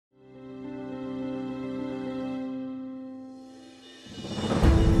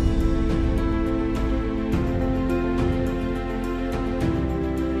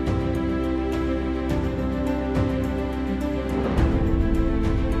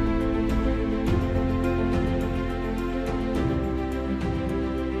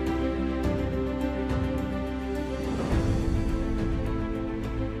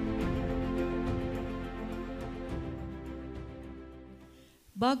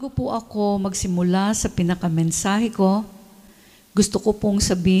Bago po ako magsimula sa pinakamensahe ko, gusto ko pong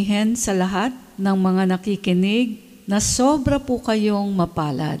sabihin sa lahat ng mga nakikinig na sobra po kayong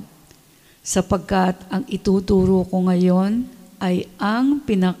mapalad sapagkat ang ituturo ko ngayon ay ang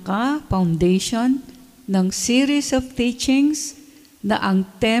pinaka-foundation ng series of teachings na ang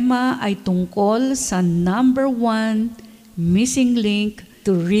tema ay tungkol sa number 1 missing link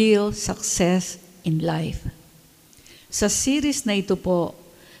to real success in life. Sa series na ito po,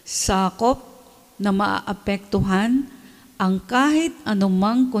 sakop na maaapektuhan ang kahit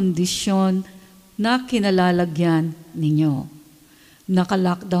anumang kondisyon na kinalalagyan ninyo.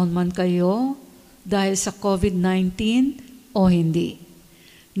 Naka-lockdown man kayo dahil sa COVID-19 o hindi.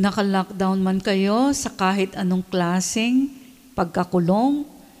 Naka-lockdown man kayo sa kahit anong klaseng pagkakulong,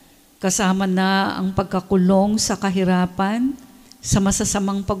 kasama na ang pagkakulong sa kahirapan, sa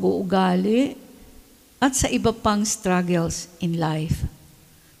masasamang pag-uugali, at sa iba pang struggles in life.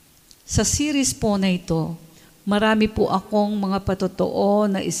 Sa series po na ito, marami po akong mga patotoo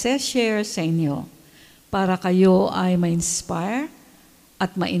na isa-share sa inyo para kayo ay ma-inspire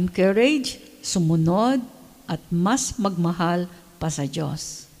at ma-encourage, sumunod at mas magmahal pa sa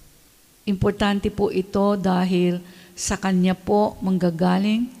Diyos. Importante po ito dahil sa Kanya po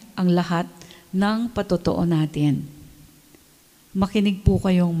manggagaling ang lahat ng patotoo natin. Makinig po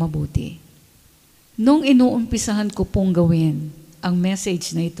kayong mabuti. Nung inuumpisahan ko pong gawin ang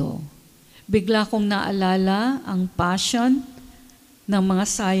message na ito, bigla kong naalala ang passion ng mga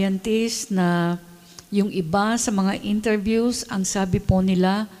scientists na yung iba sa mga interviews, ang sabi po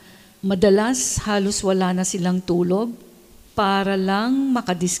nila, madalas halos wala na silang tulog para lang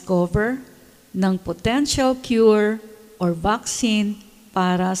makadiscover ng potential cure or vaccine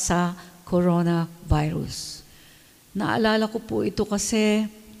para sa coronavirus. Naalala ko po ito kasi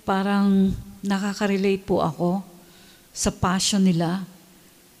parang nakaka-relate po ako sa passion nila.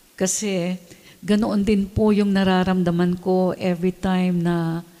 Kasi ganoon din po yung nararamdaman ko every time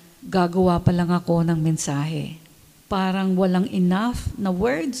na gagawa pa lang ako ng mensahe. Parang walang enough na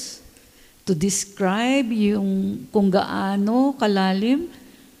words to describe yung kung gaano kalalim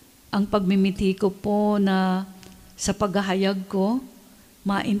ang pagmimiti ko po na sa paghahayag ko,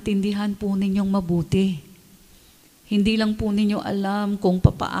 maintindihan po ninyong mabuti. Hindi lang po ninyo alam kung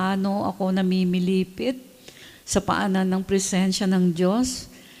papaano ako namimilipit sa paanan ng presensya ng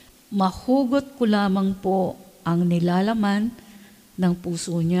Diyos. Mahugot ko lamang po ang nilalaman ng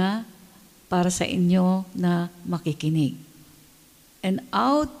puso niya para sa inyo na makikinig. And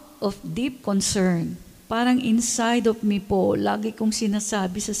out of deep concern, parang inside of me po, lagi kong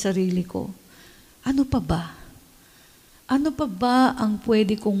sinasabi sa sarili ko, ano pa ba? Ano pa ba ang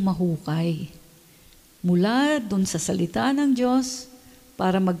pwede kong mahukay? Mula dun sa salita ng Diyos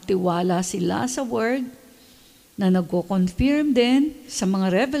para magtiwala sila sa Word na nagko-confirm din sa mga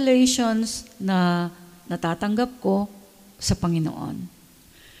revelations na natatanggap ko sa Panginoon.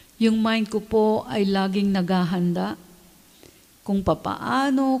 Yung mind ko po ay laging naghahanda kung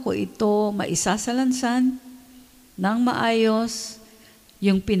papaano ko ito maisasalansan ng maayos,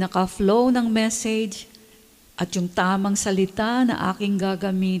 yung pinaka-flow ng message at yung tamang salita na aking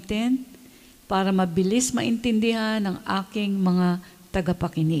gagamitin para mabilis maintindihan ng aking mga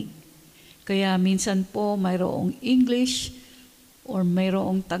tagapakinig. Kaya minsan po mayroong English or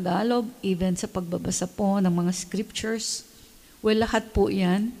mayroong Tagalog, even sa pagbabasa po ng mga scriptures. Well, lahat po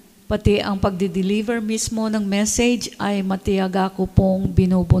yan. Pati ang pagdi-deliver mismo ng message ay matiyaga ko pong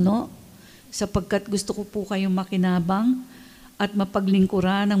binubuno sapagkat gusto ko po kayong makinabang at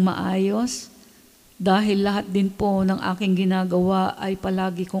mapaglingkuran ng maayos. Dahil lahat din po ng aking ginagawa ay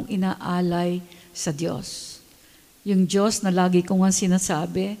palagi kong inaalay sa Diyos. Yung Diyos na lagi kong ang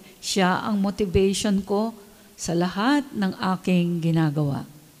sinasabi, siya ang motivation ko sa lahat ng aking ginagawa.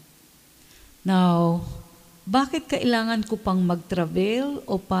 Now, bakit kailangan ko pang mag-travel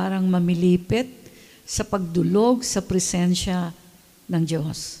o parang mamilipit sa pagdulog sa presensya ng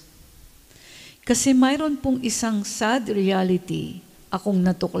Diyos? Kasi mayroon pong isang sad reality akong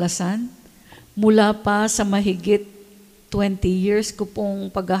natuklasan mula pa sa mahigit 20 years ko pong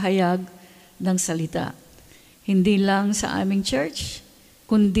paghahayag ng salita. Hindi lang sa aming church,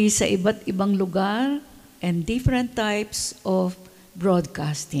 kundi sa iba't ibang lugar and different types of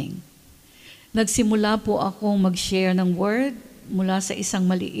broadcasting. Nagsimula po akong mag-share ng word mula sa isang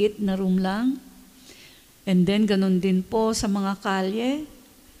maliit na room lang. And then ganun din po sa mga kalye,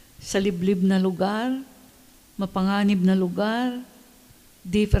 sa liblib na lugar, mapanganib na lugar,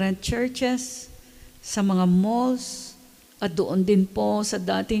 different churches, sa mga malls, at doon din po sa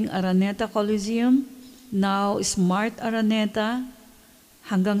dating Araneta Coliseum, now Smart Araneta,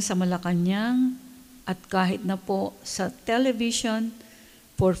 hanggang sa Malacanang, at kahit na po sa television,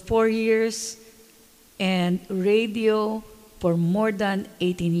 for 4 years and radio for more than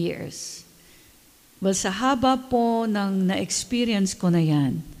 18 years. Well, sa haba po ng na-experience ko na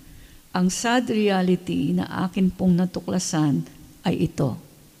yan, ang sad reality na akin pong natuklasan ay ito.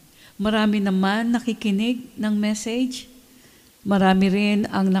 Marami naman nakikinig ng message. Marami rin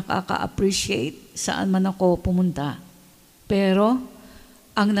ang nakaka-appreciate saan man ako pumunta. Pero,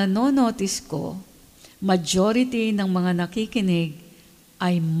 ang nanonotice ko, majority ng mga nakikinig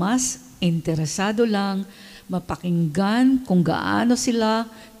ay mas interesado lang mapakinggan kung gaano sila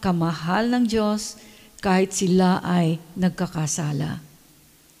kamahal ng Diyos kahit sila ay nagkakasala.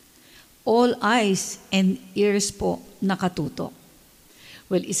 All eyes and ears po nakatutok.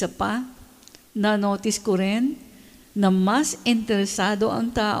 Well, isa pa, na-notice ko rin na mas interesado ang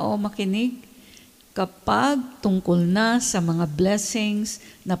tao makinig kapag tungkol na sa mga blessings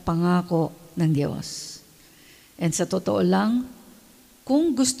na pangako ng Diyos. And sa totoo lang,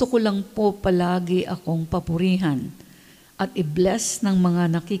 kung gusto ko lang po palagi akong papurihan at i-bless ng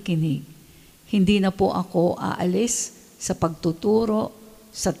mga nakikinig, hindi na po ako aalis sa pagtuturo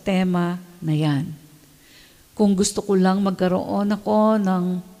sa tema na yan. Kung gusto ko lang magkaroon ako ng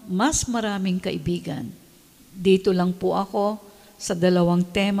mas maraming kaibigan, dito lang po ako sa dalawang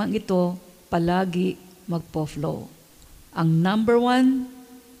temang ito palagi magpo-flow. Ang number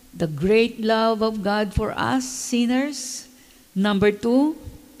 1, the great love of God for us sinners. Number 2,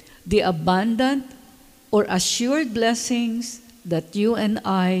 the abundant or assured blessings that you and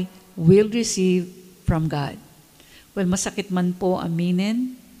I will receive from God. Well, masakit man po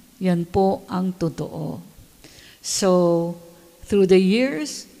aminin, yan po ang totoo. So, through the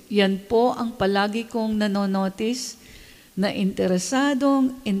years, yan po ang palagi kong nanonotice na interesado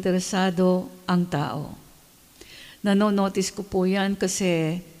ang tao. Nanonotice ko po yan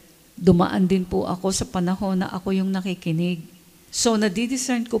kasi dumaan din po ako sa panahon na ako yung nakikinig. So,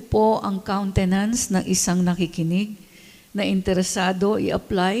 nadidiscern ko po ang countenance ng isang nakikinig na interesado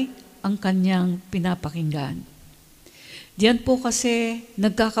i-apply ang kanyang pinapakinggan. Diyan po kasi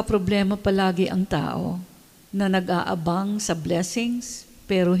nagkakaproblema palagi ang tao na nag-aabang sa blessings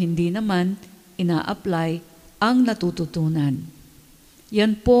pero hindi naman ina-apply ang natututunan.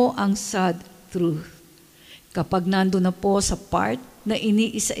 Yan po ang sad truth. Kapag nando na po sa part na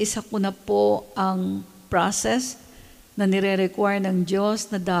iniisa-isa ko na po ang process na nire-require ng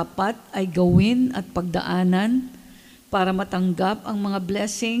Diyos na dapat ay gawin at pagdaanan para matanggap ang mga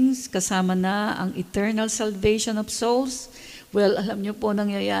blessings kasama na ang eternal salvation of souls, well, alam niyo po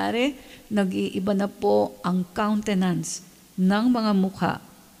nangyayari, nag-iiba na po ang countenance ng mga mukha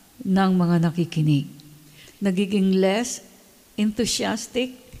ng mga nakikinig. Nagiging less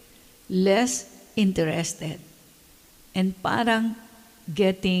enthusiastic, less interested, and parang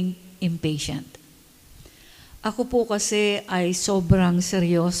getting impatient. Ako po kasi ay sobrang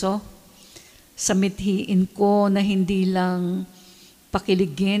seryoso sa mithiin ko na hindi lang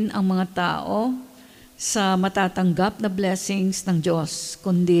pakiligin ang mga tao sa matatanggap na blessings ng Diyos,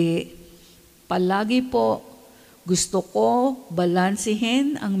 kundi palagi po gusto ko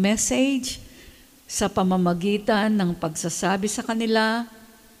balansihin ang message sa pamamagitan ng pagsasabi sa kanila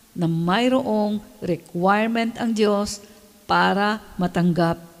na mayroong requirement ang Diyos para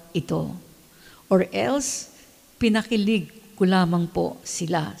matanggap ito. Or else, pinakilig ko lamang po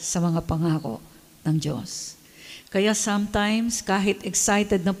sila sa mga pangako ng Diyos. Kaya sometimes, kahit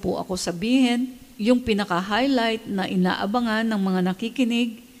excited na po ako sabihin, yung pinaka-highlight na inaabangan ng mga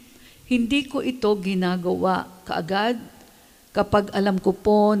nakikinig, hindi ko ito ginagawa kaagad kapag alam ko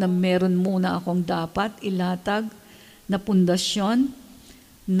po na meron muna akong dapat ilatag na pundasyon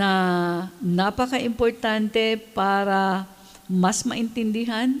na napaka-importante para mas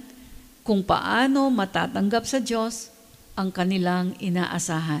maintindihan kung paano matatanggap sa Diyos ang kanilang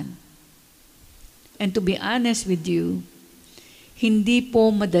inaasahan. And to be honest with you, hindi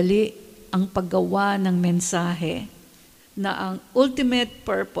po madali ang paggawa ng mensahe na ang ultimate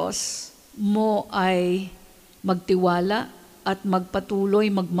purpose mo ay magtiwala at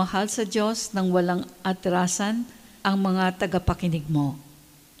magpatuloy magmahal sa Diyos nang walang atrasan ang mga tagapakinig mo.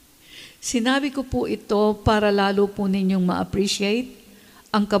 Sinabi ko po ito para lalo po ninyong ma-appreciate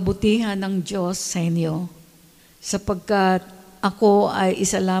ang kabutihan ng Diyos sa inyo, sapagkat ako ay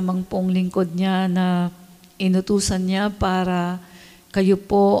isa lamang pong lingkod niya na inutusan niya para kayo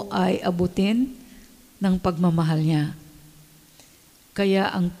po ay abutin ng pagmamahal niya. Kaya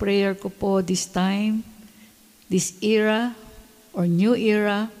ang prayer ko po this time, this era or new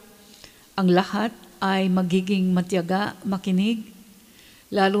era, ang lahat ay magiging matyaga, makinig,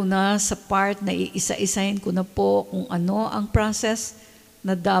 lalo na sa part na iisa-isahin ko na po kung ano ang process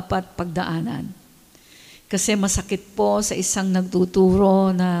na dapat pagdaanan. Kasi masakit po sa isang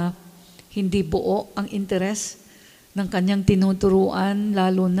nagtuturo na hindi buo ang interes ng kanyang tinuturuan,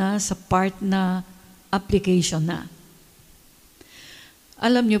 lalo na sa part na application na.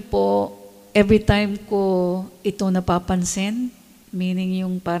 Alam niyo po, every time ko ito napapansin, meaning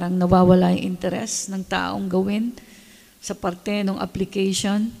yung parang nawawala yung interest ng taong gawin sa parte ng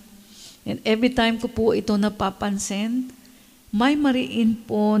application, and every time ko po ito napapansin, may mariin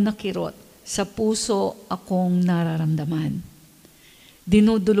po na kirot sa puso akong nararamdaman.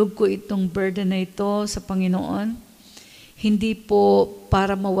 Dinudulog ko itong burden na ito sa Panginoon, hindi po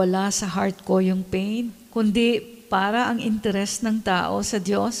para mawala sa heart ko yung pain, kundi para ang interes ng tao sa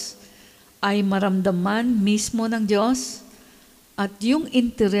Diyos ay maramdaman mismo ng Diyos at yung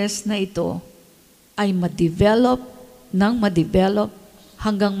interes na ito ay ma-develop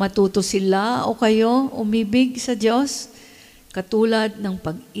hanggang matuto sila o kayo umibig sa Diyos katulad ng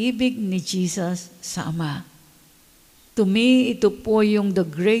pag-ibig ni Jesus sa Ama. To me, ito po yung the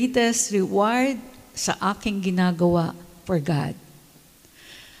greatest reward sa aking ginagawa for God.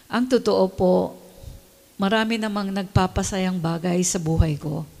 Ang totoo po, marami namang nagpapasayang bagay sa buhay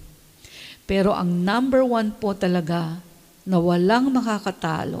ko. Pero ang number one po talaga na walang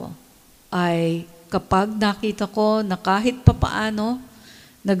makakatalo ay kapag nakita ko na kahit papaano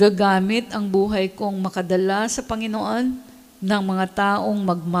nagagamit ang buhay kong makadala sa Panginoon ng mga taong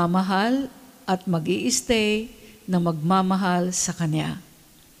magmamahal at mag-i-stay na magmamahal sa Kanya.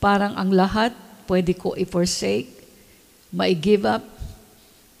 Parang ang lahat pwede ko i-forsake, ma-give up,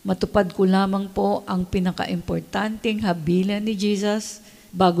 matupad ko lamang po ang pinaka-importanting habilin ni Jesus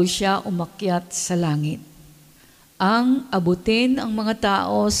bago siya umakyat sa langit. Ang abutin ang mga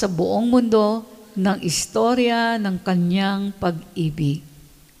tao sa buong mundo ng istorya ng Kanyang pag-ibig,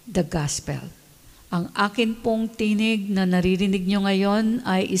 the gospel. Ang akin pong tinig na naririnig nyo ngayon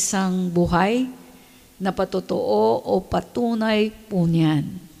ay isang buhay na patotoo o patunay po niyan.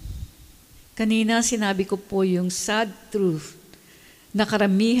 Kanina sinabi ko po yung sad truth na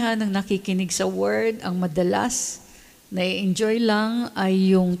karamihan ng nakikinig sa word ang madalas na i-enjoy lang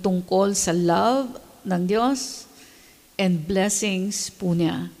ay yung tungkol sa love ng Diyos and blessings po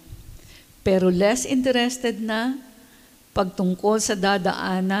niya. Pero less interested na pagtungkol sa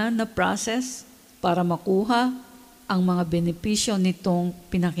dadaanan na process para makuha ang mga benepisyo nitong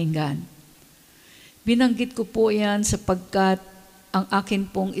pinakinggan. Binanggit ko po yan sapagkat ang akin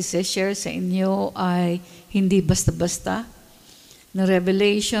pong isi-share sa inyo ay hindi basta-basta na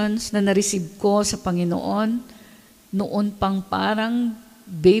revelations na na-receive ko sa Panginoon noon pang parang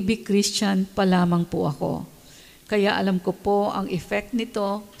baby Christian pa lamang po ako. Kaya alam ko po ang effect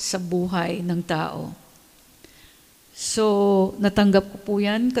nito sa buhay ng tao. So, natanggap ko po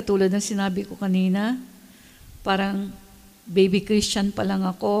yan, katulad ng sinabi ko kanina, parang baby Christian pa lang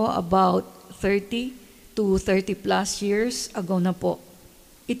ako, about 30 to 30 plus years ago na po.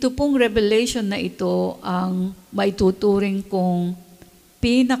 Ito pong revelation na ito ang maituturing kong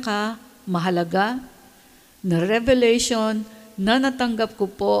pinaka-mahalaga na revelation na natanggap ko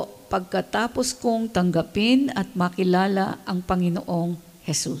po pagkatapos kong tanggapin at makilala ang Panginoong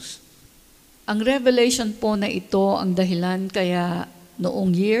Jesus. Ang revelation po na ito ang dahilan kaya noong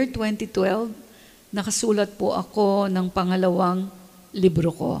year 2012, nakasulat po ako ng pangalawang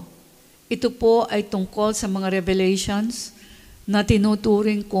libro ko. Ito po ay tungkol sa mga revelations na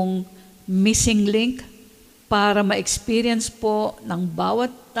tinuturing kong missing link para ma-experience po ng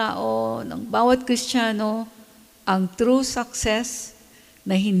bawat tao, ng bawat Kristiyano, ang true success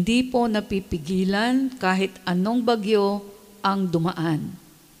na hindi po napipigilan kahit anong bagyo ang dumaan.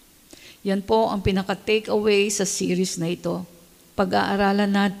 Yan po ang pinaka-takeaway sa series na ito. Pag-aaralan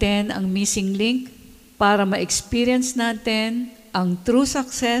natin ang missing link para ma-experience natin ang true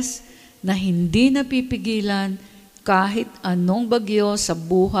success na hindi napipigilan kahit anong bagyo sa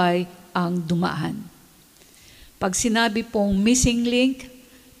buhay ang dumaan. Pag sinabi pong missing link,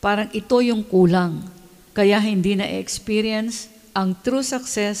 parang ito yung kulang, kaya hindi na-experience ang true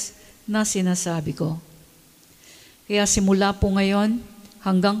success na sinasabi ko. Kaya simula po ngayon,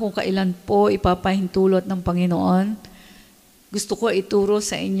 hanggang kung kailan po ipapahintulot ng Panginoon, gusto ko ituro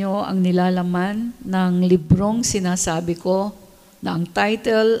sa inyo ang nilalaman ng librong sinasabi ko na ang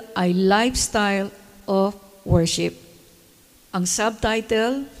title ay Lifestyle of Worship. Ang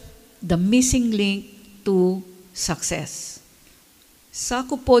subtitle, The Missing Link to Success.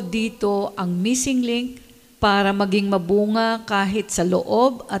 Sako po dito ang missing link para maging mabunga kahit sa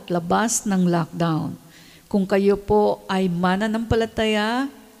loob at labas ng lockdown. Kung kayo po ay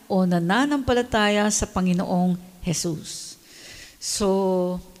mananampalataya o nananampalataya sa Panginoong Jesus.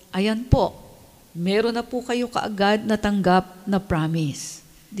 So, ayan po. Meron na po kayo kaagad natanggap na promise.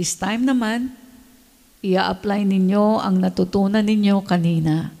 This time naman, ia-apply ninyo ang natutunan ninyo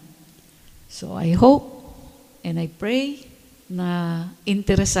kanina. So I hope and I pray na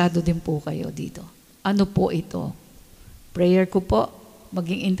interesado din po kayo dito. Ano po ito? Prayer ko po,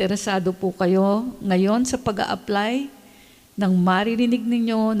 maging interesado po kayo ngayon sa pag-a-apply ng maririnig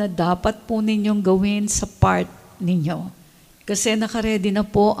ninyo na dapat po ninyong gawin sa part ninyo. Kasi nakaredy na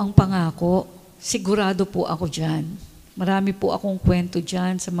po ang pangako. Sigurado po ako dyan. Marami po akong kwento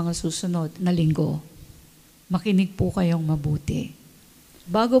dyan sa mga susunod na linggo. Makinig po kayong mabuti.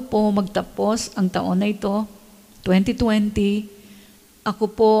 Bago po magtapos ang taon na ito, 2020, ako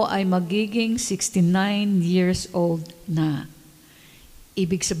po ay magiging 69 years old na.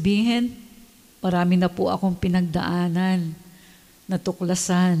 Ibig sabihin, marami na po akong pinagdaanan,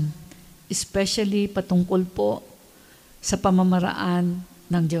 natuklasan, especially patungkol po sa pamamaraan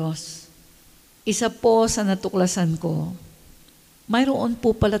ng Diyos. Isa po sa natuklasan ko, mayroon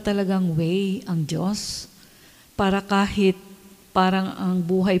po pala talagang way ang Diyos para kahit parang ang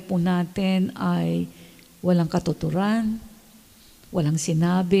buhay po natin ay walang katuturan, walang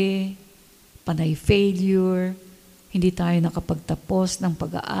sinabi, panay failure, hindi tayo nakapagtapos ng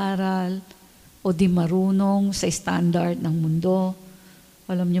pag-aaral, o di marunong sa standard ng mundo.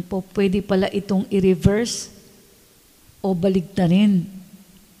 Alam niyo po, pwede pala itong i-reverse o baligtarin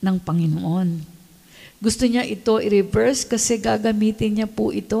ng Panginoon. Gusto niya ito i-reverse kasi gagamitin niya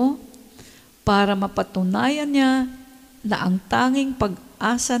po ito para mapatunayan niya na ang tanging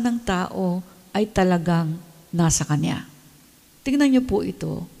pag-asa ng tao ay talagang nasa Kanya. Tingnan niyo po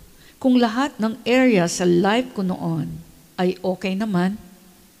ito. Kung lahat ng area sa life ko noon ay okay naman,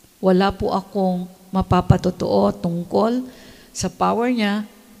 wala po akong mapapatotoo tungkol sa power niya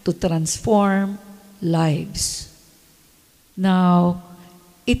to transform lives. Now,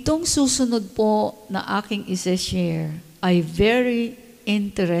 itong susunod po na aking isa-share ay very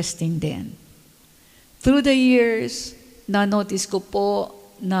interesting din. Through the years, na-notice ko po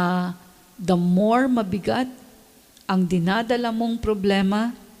na the more mabigat ang dinadala mong problema,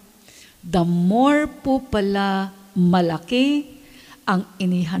 the more po pala malaki ang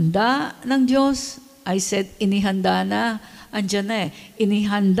inihanda ng Diyos. I said, inihanda na. Andyan na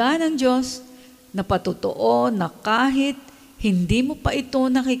inihanda ng Diyos na patotoo na kahit hindi mo pa ito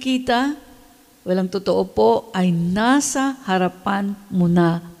nakikita, walang totoo po, ay nasa harapan mo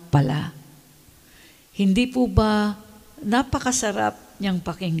na pala. Hindi po ba napakasarap niyang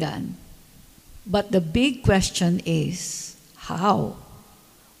pakinggan? But the big question is, how?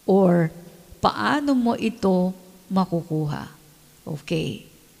 Or paano mo ito makukuha? Okay.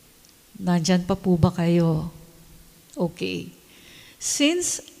 Nandyan pa po ba kayo? Okay.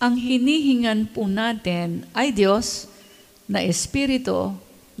 Since ang hinihingan po natin ay Diyos na Espiritu,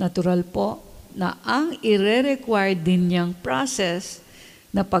 natural po, na ang ire-require din niyang process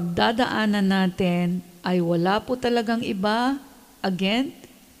na pagdadaanan natin ay wala po talagang iba, again,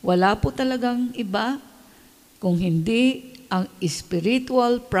 wala po talagang iba, kung hindi ang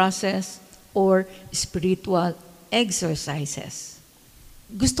spiritual process or spiritual exercises.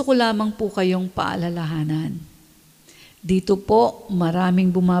 Gusto ko lamang po kayong paalalahanan. Dito po maraming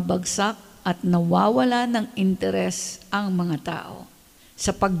bumabagsak at nawawala ng interes ang mga tao sa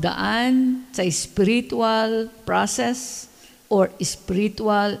pagdaan sa spiritual process or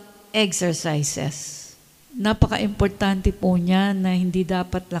spiritual exercises. Napaka-importante po niya na hindi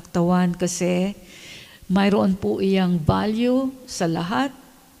dapat laktawan kasi mayroon po iyang value sa lahat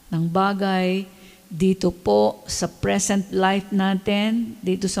ng bagay dito po sa present life natin,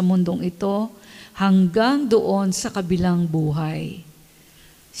 dito sa mundong ito, hanggang doon sa kabilang buhay.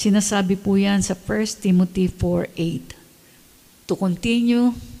 Sinasabi po yan sa 1 Timothy 4:8. To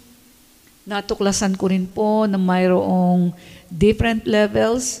continue, natuklasan ko rin po na mayroong different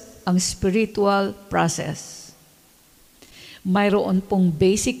levels ang spiritual process. Mayroon pong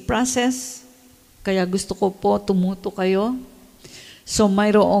basic process, kaya gusto ko po tumuto kayo. So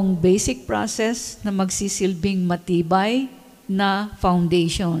mayroong basic process na magsisilbing matibay na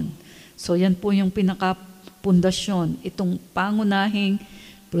foundation. So yan po yung pinaka-pundasyon, itong pangunahing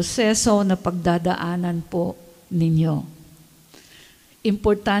proseso na pagdadaanan po ninyo.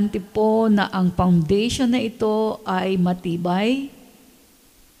 Importante po na ang foundation na ito ay matibay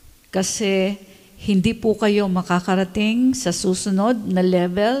kasi hindi po kayo makakarating sa susunod na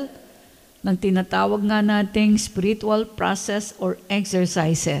level ng tinatawag nga nating spiritual process or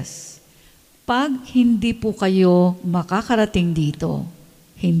exercises. Pag hindi po kayo makakarating dito,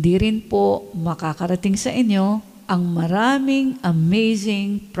 hindi rin po makakarating sa inyo ang maraming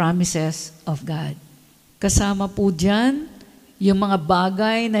amazing promises of God. Kasama po dyan yung mga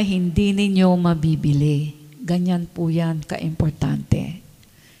bagay na hindi ninyo mabibili. Ganyan po yan kaimportante.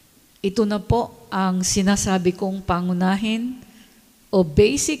 Ito na po ang sinasabi kong pangunahin o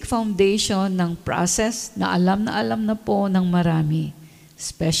basic foundation ng process na alam na po ng marami,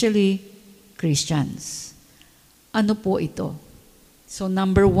 especially Christians. Ano po ito? So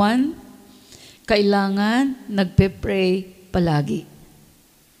number 1, kailangan nagpe-pray palagi.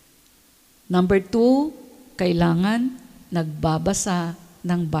 Number 2, kailangan nagbabasa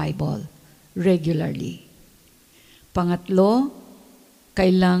ng Bible regularly. Pangatlo,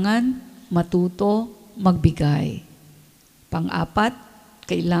 kailangan matuto magbigay. Pang-apat,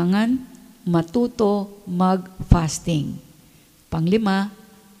 kailangan matuto mag-fasting. Pang-5,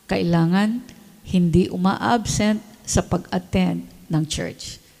 kailangan hindi uma-absent sa pag-attend ng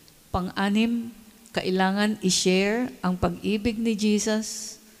church. Pang-6, kailangan i-share ang pag-ibig ni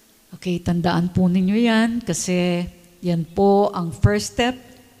Jesus. Okay, tandaan po ninyo yan kasi yan po ang first step,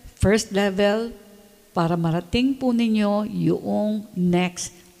 first level para marating po ninyo yung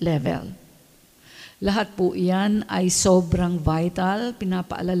next level. Lahat po yan ay sobrang vital.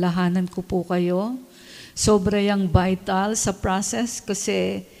 Pinapaalalahanan ko po kayo. Sobra yang vital sa process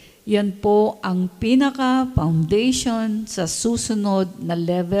kasi yan po ang pinaka-foundation sa susunod na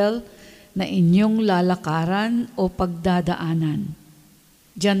level na inyong lalakaran o pagdadaanan.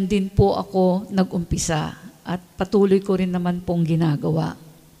 Diyan din po ako nag-umpisa at patuloy ko rin naman pong ginagawa.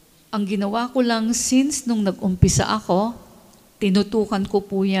 Ang ginawa ko lang since nung nag-umpisa ako, tinutukan ko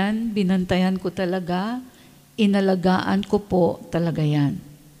po yan, binantayan ko talaga, inalagaan ko po talaga yan.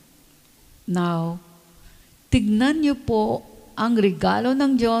 Now, tignan niyo po ang regalo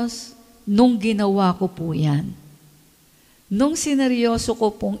ng Diyos nung ginawa ko po yan. Nung sineryoso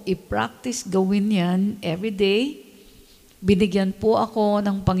ko pong i-practice gawin yan everyday, binigyan po ako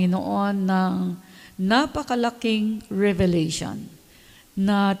ng Panginoon ng napakalaking revelation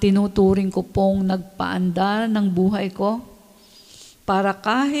na tinuturing ko pong nagpaandar ng buhay ko para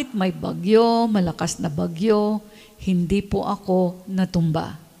kahit may bagyo, malakas na bagyo, hindi po ako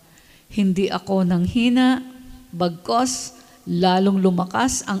natumba. Hindi ako nanghina, bagkos lalong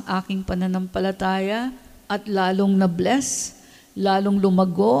lumakas ang aking pananampalataya at lalong na-bless, lalong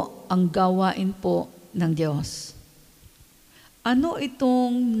lumago ang gawain po ng Diyos. Ano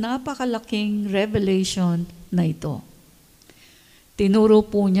itong napakalaking revelation na ito? Tinuro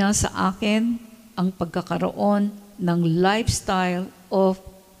po niya sa akin ang pagkakaroon ng lifestyle of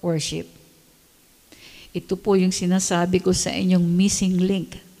worship. Ito po yung sinasabi ko sa inyong missing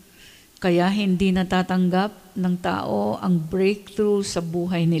link. Kaya hindi natatanggap ng tao ang breakthrough sa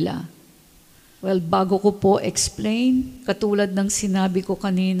buhay nila. Well, bago ko po explain, katulad ng sinabi ko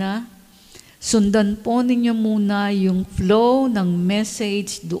kanina, sundan po ninyo muna yung flow ng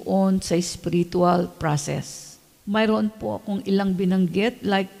message doon sa spiritual process. Mayroon po akong ilang binanggit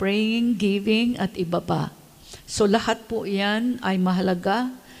like praying, giving, at iba pa. So lahat po yan ay mahalaga.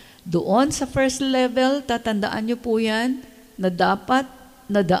 Doon sa first level, tatandaan nyo po yan na dapat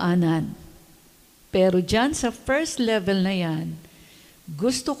nadaanan. Pero dyan sa first level na yan,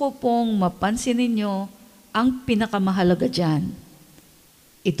 gusto ko pong mapansin ninyo ang pinakamahalaga dyan.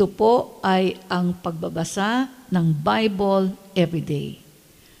 Ito po ay ang pagbabasa ng Bible everyday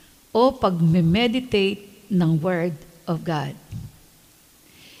o pag-meditate ng Word of God.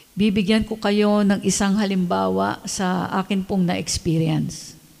 Bibigyan ko kayo ng isang halimbawa sa akin pong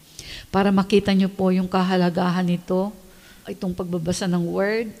na-experience para makita nyo po yung kahalagahan nito, itong pagbabasa ng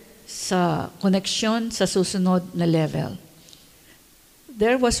Word sa connection sa susunod na level.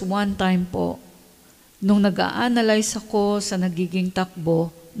 There was one time po, nung nag-a-analyze ako sa nagiging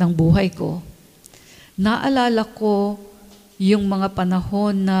takbo ng buhay ko, naalala ko yung mga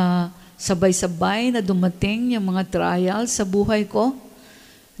panahon na sabay-sabay na dumating yung mga trials sa buhay ko,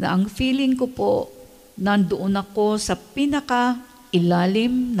 na ang feeling ko po, nandoon ako sa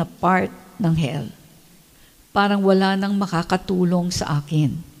pinaka-ilalim na part ng hell. Parang wala nang makakatulong sa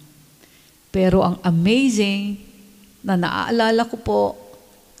akin. Pero ang amazing na naaalala ko po,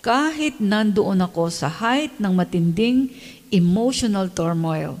 kahit nandoon ako sa height ng matinding emotional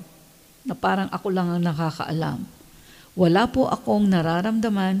turmoil, na parang ako lang ang nakakaalam, wala po akong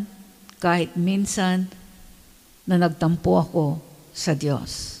nararamdaman kahit minsan na nagtampo ako sa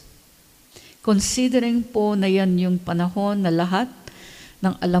Diyos. Considering po na yan yung panahon na lahat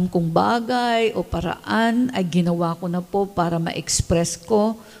ng alam kong bagay o paraan ay ginawa ko na po para ma-express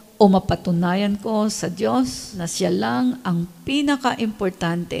ko o mapatunayan ko sa Diyos na siya lang ang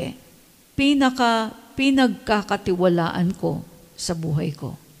pinaka-importante, pinagkakatiwalaan ko sa buhay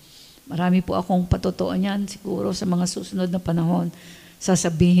ko. Marami po akong patotoo niyan, siguro sa mga susunod na panahon,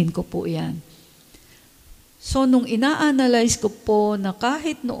 sasabihin ko po yan. So, nung ina-analyze ko po na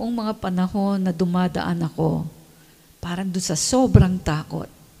kahit noong mga panahon na dumadaan ako, parang doon sa sobrang takot,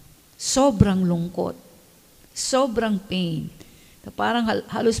 sobrang lungkot, sobrang pain, na parang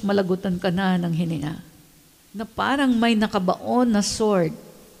halos malagutan ka na ng hininga, na parang may nakabaon na sword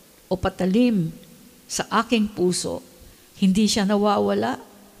o patalim sa aking puso. Hindi siya nawawala.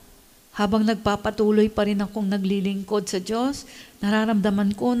 Habang nagpapatuloy pa rin akong naglilingkod sa Diyos,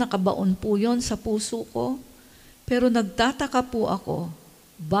 nararamdaman ko nakabaon po yun sa puso ko. Pero nagtataka po ako,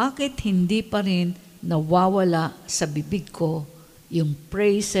 bakit hindi pa rin nawawala sa bibig ko yung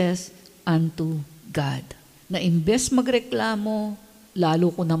praises unto God? Na imbes magreklamo,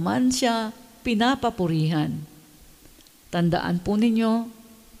 lalo ko naman siya pinapapurihan. Tandaan po ninyo,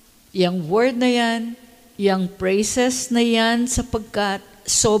 yung word na yan, yung praises na yan, sapagkat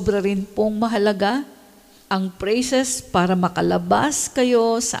sobra rin pong mahalaga ang praises para makalabas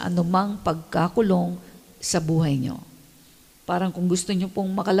kayo sa anumang pagkakulong sa buhay nyo. Parang kung gusto nyo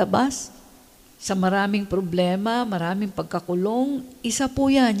pong makalabas sa maraming problema, maraming pagkakulong, isa po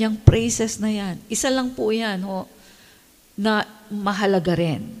yan, yung praises na yan. Isa lang po yan, na mahalaga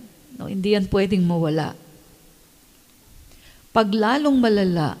rin. No, hindi yan pwedeng mawala. Pag lalong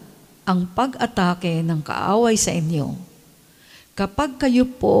malala ang pag-atake ng kaaway sa inyo, kapag kayo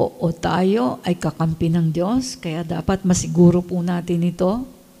po o tayo ay kakampi ng Diyos, kaya dapat masiguro po natin ito,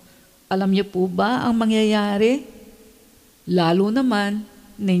 alam niyo po ba ang mangyayari? Lalo naman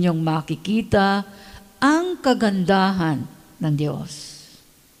ninyong makikita ang kagandahan ng Diyos.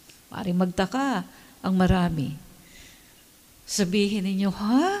 Maring magtaka ang marami. Sabihin ninyo,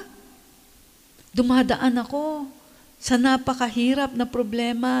 ha? Dumadaan ako sa napakahirap na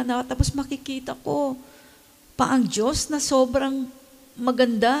problema, tapos makikita ko pa ang Diyos na sobrang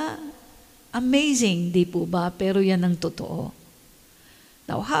maganda. Amazing, di po ba? Pero yan ang totoo.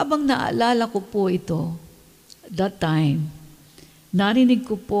 Now, habang naalala ko po ito, that time, narinig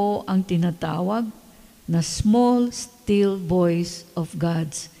ko po ang tinatawag na small, still voice of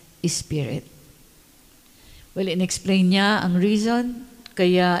God's Spirit. Well, in-explain niya ang reason,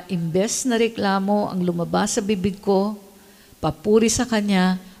 kaya imbes na reklamo ang lumabas sa bibig ko, papuri sa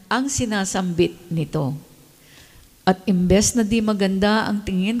Kanya ang sinasambit nito. At imbes na di maganda ang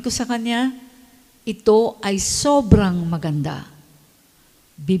tingin ko sa Kanya, ito ay sobrang maganda.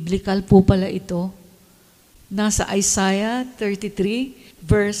 Biblical po pala ito. Nasa Isaiah 33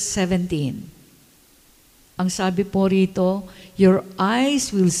 verse 17. Ang sabi po rito, your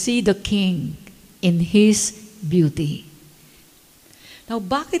eyes will see the King in His beauty. Now,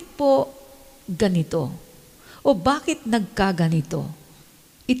 bakit po ganito? O bakit nagkaganito?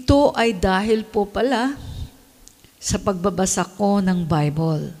 Ito ay dahil po pala sa pagbabasa ko ng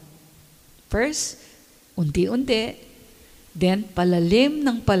Bible. First, unti-unti, then palalim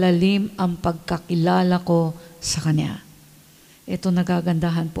ng palalim ang pagkakilala ko sa Kanya. Ito,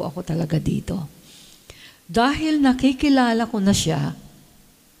 nagagandahan po ako talaga dito. Dahil nakikilala ko na siya,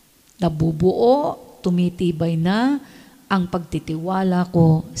 nabubuo, tumitibay na ang pagtitiwala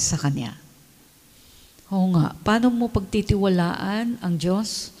ko sa Kanya. Oo nga, paano mo pagtitiwalaan ang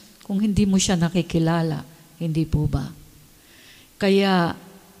Diyos kung hindi mo siya nakikilala? Hindi po ba? Kaya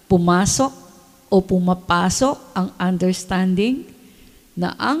pumasok o pumapasok ang understanding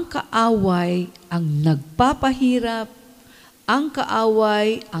na ang kaaway ang nagpapahirap, ang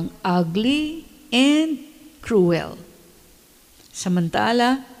kaaway ang ugly and cruel.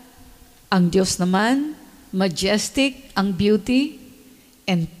 Samantala, ang Diyos naman, majestic ang beauty,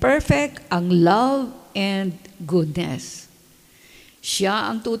 and perfect ang love and goodness. Siya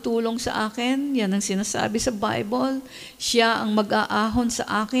ang tutulong sa akin, yan ang sinasabi sa Bible. Siya ang mag-aahon sa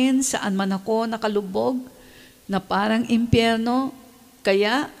akin, saan man ako nakalubog, na parang impyerno.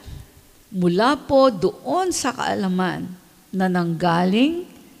 Kaya, mula po doon sa kaalaman na nanggaling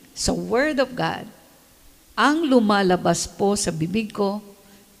sa Word of God, ang lumalabas po sa bibig ko,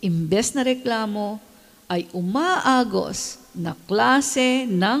 imbes na reklamo, ay umaagos na klase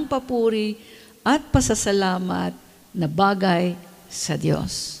ng papuri at pasasalamat na bagay sa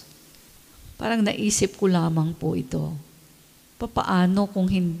Diyos. Parang naisip ko lamang po ito. Papaano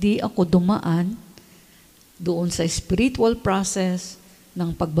kung hindi ako dumaan doon sa spiritual process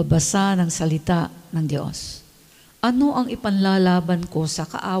ng pagbabasa ng salita ng Diyos? Ano ang ipanlalaban ko sa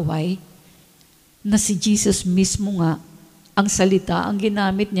kaaway na si Jesus mismo nga, ang salita ang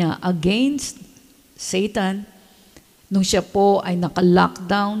ginamit niya against Satan nung siya po ay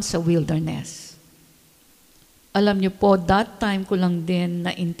naka-lockdown sa wilderness? Alam niyo po, that time ko lang din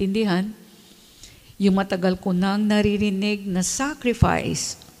naintindihan yung matagal ko nang naririnig na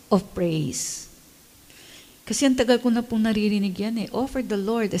sacrifice of praise. Kasi ang tagal ko na pong naririnig yan offer the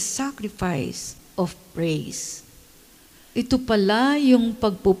Lord a sacrifice of praise. Ito pala yung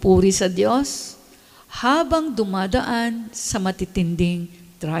pagpupuri sa Diyos habang dumadaan sa matitinding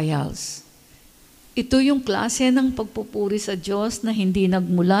trials. Ito yung klase ng pagpupuri sa Diyos na hindi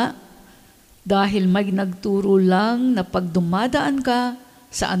nagmula dahil may nagturo lang na pag dumadaan ka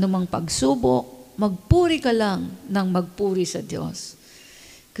sa anumang pagsubok, magpuri ka lang ng magpuri sa Diyos.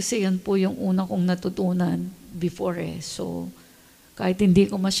 Kasi yan po yung una kong natutunan before So, kahit hindi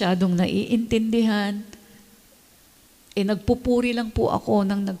ko masyadong naiintindihan, nagpupuri lang po ako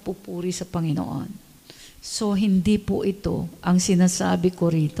ng nagpupuri sa Panginoon. So, hindi po ito ang sinasabi ko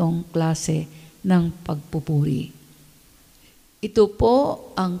ritong klase ng pagpupuri. Ito po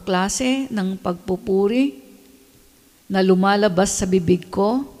ang klase ng pagpupuri na lumalabas sa bibig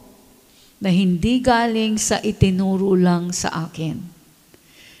ko na hindi galing sa itinuro lang sa akin.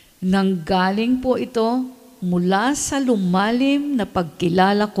 Nanggaling po ito mula sa lumalim na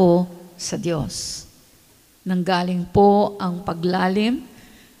pagkilala ko sa Diyos. Nanggaling po ang paglalim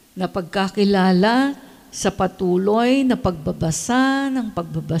na pagkakilala sa patuloy na pagbabasa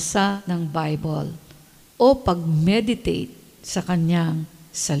ng Bible o pag-meditate sa kanyang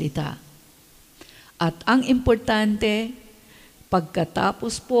salita. At ang importante,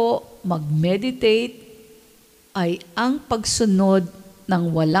 pagkatapos po mag-meditate ay ang pagsunod ng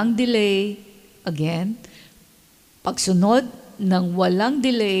walang delay, again, pagsunod ng walang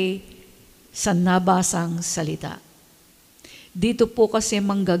delay sa nabasang salita. Dito po kasi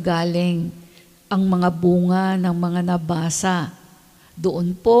manggagaling ang mga bunga ng mga nabasa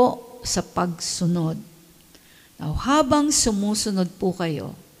doon po sa pagsunod. Now, habang sumusunod po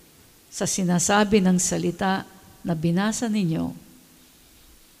kayo sa sinasabi ng salita na binasa ninyo,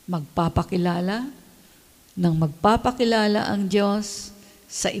 magpapakilala ang Diyos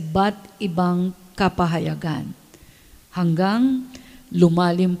sa iba't ibang kapahayagan hanggang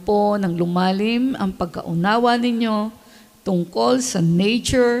lumalim po ng lumalim ang pagkaunawa ninyo tungkol sa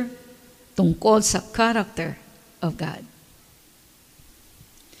nature, tungkol sa character of God.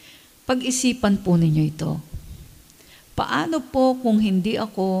 Pag-isipan po ninyo ito. Paano po kung hindi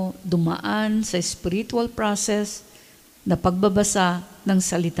ako dumaan sa spiritual process na pagbabasa ng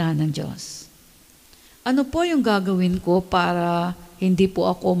salita ng Diyos? Ano po yung gagawin ko para hindi po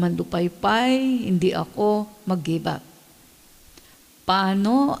ako mandupaypay, hindi ako mag-give up?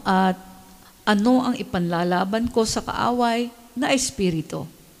 Paano at ano ang ipanlalaban ko sa kaaway na espiritu?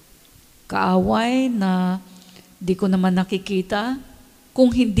 Kaaway na di ko naman nakikita kung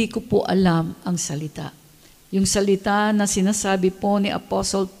hindi ko po alam ang salita. Yung salita na sinasabi po ni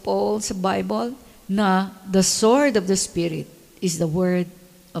Apostle Paul sa Bible na the sword of the Spirit is the Word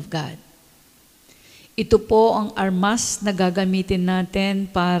of God. Ito po ang armas na gagamitin natin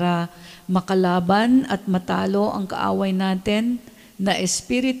para makalaban at matalo ang kaaway natin na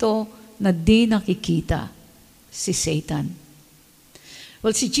espiritu na di nakikita, si Satan.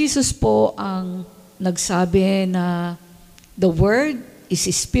 Well, si Jesus po ang nagsabi na the Word is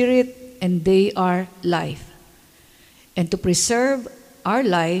Spirit and they are life. And to preserve our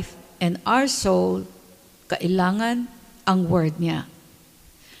life and our soul, kailangan ang Word niya.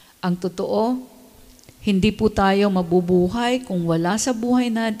 Ang totoo, hindi po tayo mabubuhay kung wala sa buhay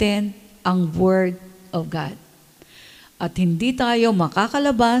natin ang Word of God. At hindi tayo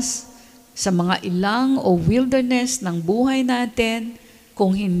makakalabas sa mga ilang o wilderness ng buhay natin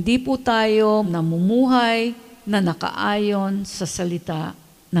kung hindi po tayo namumuhay na nakaayon sa salita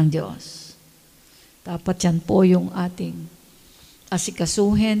ng Diyos. Dapat yan po yung ating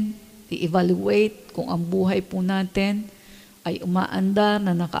asikasuhin, i-evaluate kung ang buhay po natin ay umaandar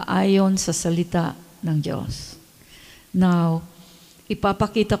na nakaayon sa salita ng Diyos. Now,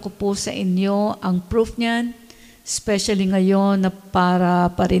 ipapakita ko po sa inyo ang proof niyan, especially ngayon na para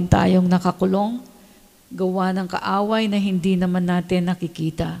pa rin tayong nakakulong, gawa ng kaaway na hindi naman natin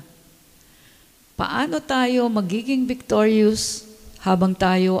nakikita. Paano tayo magiging victorious habang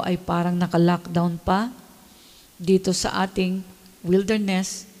tayo ay parang naka-lockdown pa dito sa ating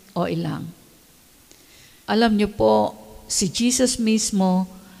wilderness o ilang? Alam niyo po, si Jesus mismo,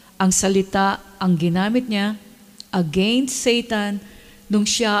 ang salita, ang ginamit niya against Satan nung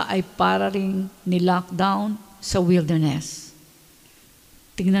siya ay para ring ni-lockdown sa wilderness.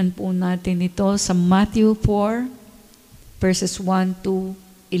 Tingnan po natin ito sa Matthew 4, verses 1 to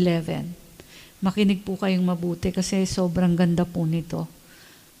 11. Makinig po kayong mabuti kasi sobrang ganda po nito.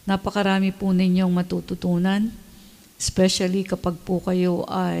 Napakarami po ninyong matututunan, especially kapag po kayo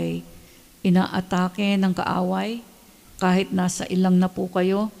ay inaatake ng kaaway, kahit nasa ilang na po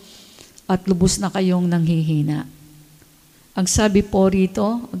kayo at lubos na kayong nanghihina. Ang sabi po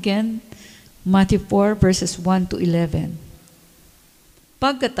rito, again, Matthew 4, verses 1 to 11.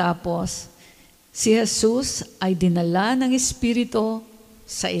 Pagkatapos, si Jesus ay dinala ng Espiritu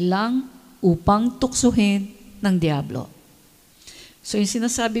sa ilang upang tuksuhin ng diablo. So yung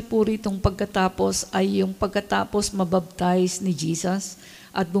sinasabi po ritong pagkatapos ay yung pagkatapos mabaptize ni Jesus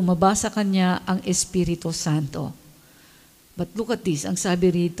at bumaba sa kanya ang Espiritu Santo. But look at this, ang sabi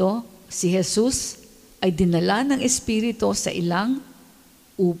rito, si Jesus ay dinala ng Espiritu sa ilang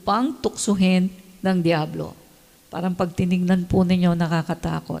upang tuksuhin ng diablo. Parang pag tinignan po ninyo,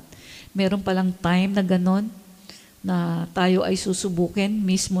 nakakatakot. Meron palang time na ganon, na tayo ay susubukin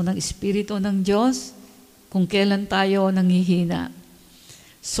mismo ng Espiritu ng Diyos kung kailan tayo nanghihina.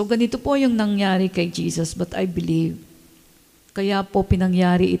 So ganito po yung nangyari kay Jesus, but I believe, kaya po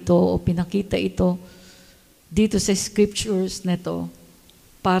pinangyari ito o pinakita ito dito sa scriptures neto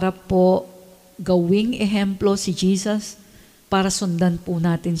para po gawing ehemplo si Jesus para sundan po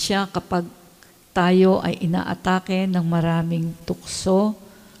natin siya kapag tayo ay inaatake ng maraming tukso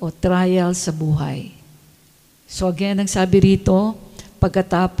o trial sa buhay. So again, ang sabi rito,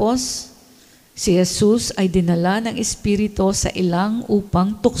 pagkatapos si Jesus ay dinala ng Espiritu sa ilang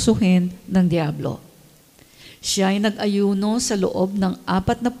upang tuksuhin ng diablo. Siya ay nag-ayuno sa loob ng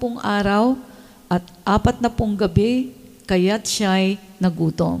 40 araw at 40 gabi, kaya't siya ay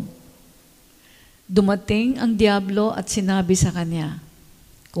nagutom. Dumating ang diablo at sinabi sa kanya,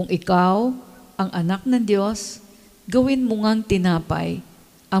 kung ikaw ang anak ng Diyos, gawin mo ngang tinapay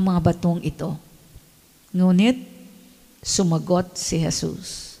ang mga batong ito. Ngunit, sumagot si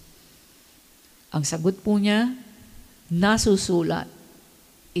Jesus. Ang sagot po niya, nasusulat.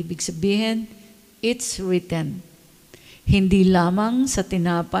 Ibig sabihin, it's written. Hindi lamang sa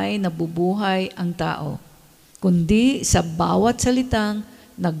tinapay nabubuhay ang tao, kundi sa bawat salitang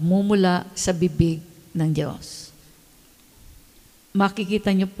nagmumula sa bibig ng Diyos.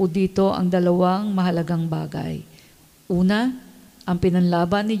 Makikita niyo po dito ang dalawang mahalagang bagay. Una, ang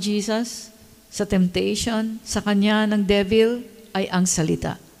pinanlaban ni Jesus sa temptation sa kanya ng devil ay ang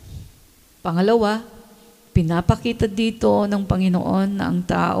salita. Pangalawa, pinapakita dito ng Panginoon na ang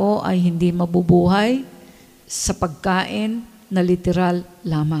tao ay hindi mabubuhay sa pagkain na literal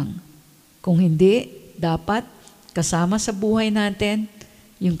lamang. Kung hindi, dapat kasama sa buhay natin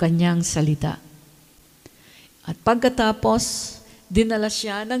yung kanyang salita. At pagkatapos, dinala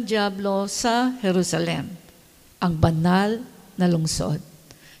siya ng diablo sa Jerusalem, ang banal na lungsod,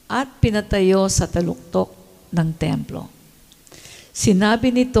 at pinatayo sa taluktok ng templo.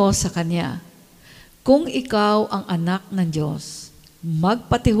 Sinabi nito sa kanya, kung ikaw ang anak ng Diyos,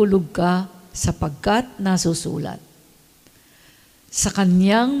 magpatihulog ka sapagkat nasusulat. Sa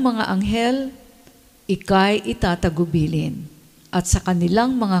kanyang mga anghel, ikay itatagubilin, at sa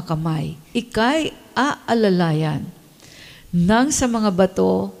kanilang mga kamay, ikay aalalayan, nang sa mga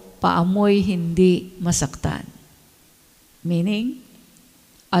bato, paamoy hindi masaktan. Meaning,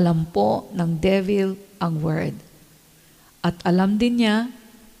 alam po ng devil ang word. At alam din niya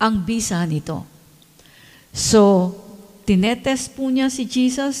ang bisa nito. So, tinetest po niya si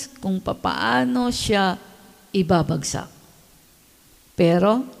Jesus kung papaano siya ibabagsak.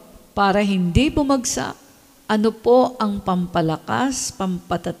 Pero, para hindi bumagsak, ano po ang pampalakas,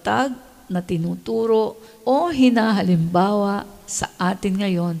 pampatatag na tinuturo o hinahalimbawa sa atin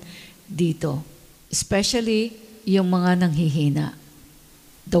ngayon dito? Especially yung mga nanghihina.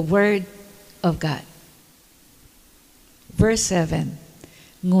 The Word of God. Verse 7,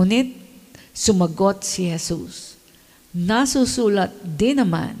 ngunit sumagot si Jesus, nasusulat din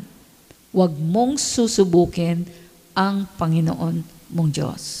naman, huwag mong susubukin ang Panginoon mong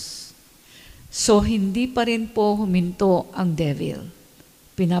Diyos. So, hindi pa rin po huminto ang devil.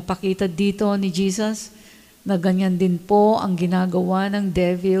 Pinapakita dito ni Jesus na ganyan din po ang ginagawa ng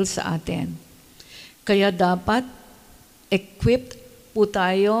devil sa atin. Kaya dapat equipped po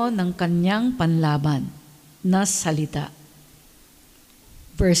tayo ng kanyang panlaban na salita.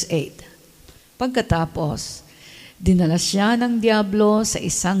 Verse 8, pagkatapos, dinala siya ng diablo sa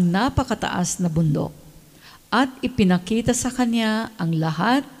isang napakataas na bundok at ipinakita sa kanya ang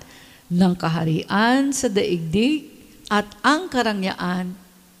lahat ng kaharian sa daigdig at ang karangyaan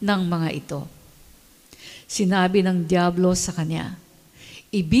ng mga ito. Sinabi ng diablo sa kanya,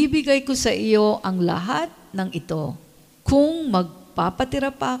 ibibigay ko sa iyo ang lahat ng ito kung magpapatira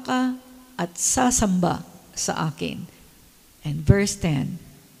pa ka at sasamba sa akin. And verse 10,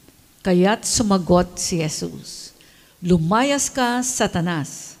 kaya't sumagot si Jesus, lumayas ka,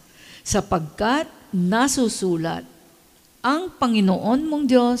 Satanas, sapagkat nasusulat, ang Panginoon mong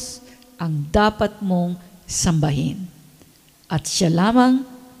Diyos ang dapat mong sambahin, at siya lamang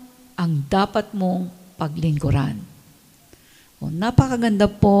ang dapat mong paglingkuran. O, napakaganda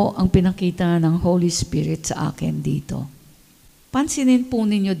po ang pinakita ng Holy Spirit sa akin dito. Pansinin po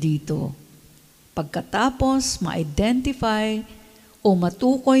ninyo dito, pagkatapos ma-identify o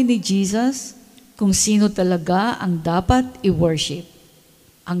matukoy ni Jesus kung sino talaga ang dapat i-worship,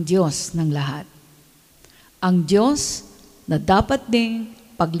 ang Diyos ng lahat. Ang Diyos na dapat ding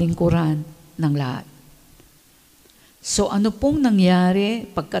paglingkuran ng lahat. So ano pong nangyari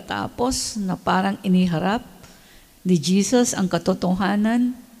pagkatapos na parang iniharap ni Jesus ang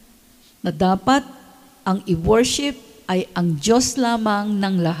katotohanan na dapat ang i-worship ay ang Diyos lamang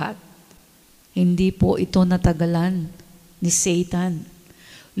ng lahat? Hindi po ito natagalan ni Satan.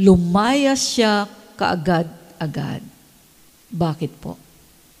 Lumayas siya kaagad-agad. Bakit po?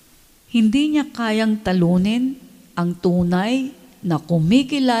 Hindi niya kayang talunin ang tunay na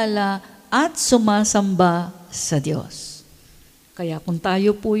kumikilala at sumasamba sa Diyos. Kaya kung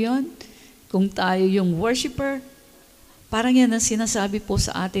tayo po yon, kung tayo yung worshiper, parang yan ang sinasabi po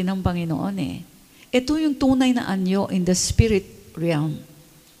sa atin ng Panginoon eh. Ito yung tunay na anyo in the spirit realm.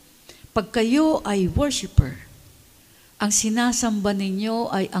 Pag kayo ay worshiper, ang sinasamba ninyo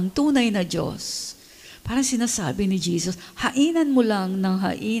ay ang tunay na Diyos. Parang sinasabi ni Jesus, hainan mo lang ng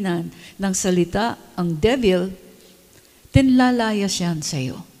hainan ng salita ang devil, then lalayas yan sa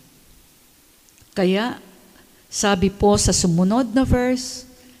iyo. Kaya, sabi po sa sumunod na verse,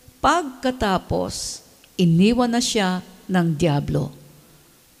 pagkatapos, iniwan na siya ng diablo.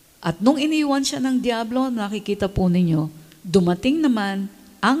 At nung iniwan siya ng diablo, nakikita po ninyo, dumating naman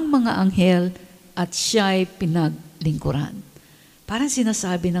ang mga anghel at siya'y pinaglingkuran. Parang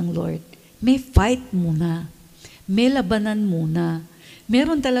sinasabi ng Lord, may fight muna, may labanan muna.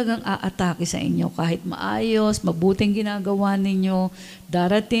 Meron talagang aatake sa inyo kahit maayos, mabuting ginagawa ninyo,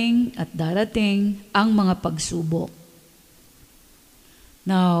 darating at darating ang mga pagsubok.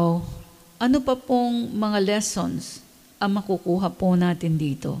 Now, ano pa pong mga lessons ang makukuha po natin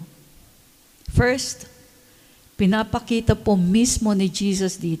dito? First, pinapakita po mismo ni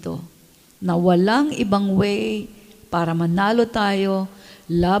Jesus dito na walang ibang way para manalo tayo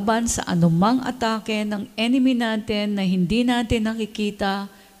laban sa anumang atake ng enemy natin na hindi natin nakikita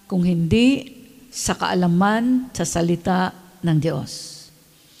kung hindi sa kaalaman sa salita ng Diyos.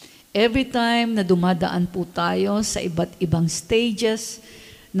 Every time na dumadaan po tayo sa iba't ibang stages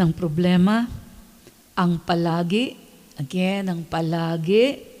ng problema, ang palagi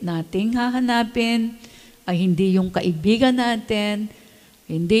nating hahanapin ay hindi yung kaibigan natin,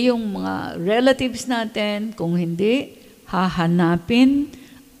 hindi yung mga relatives natin, kung hindi hahanapin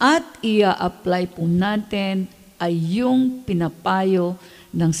at ia-apply po natin ay yung pinapayo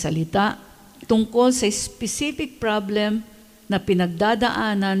ng salita tungkol sa specific problem na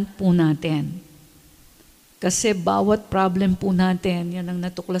pinagdadaanan po natin. Kasi bawat problem po natin, yan ang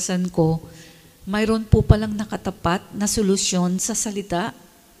natuklasan ko, mayroon po palang nakatapat na solusyon sa salita.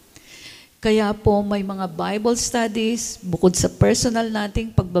 Kaya po may mga Bible studies, bukod sa personal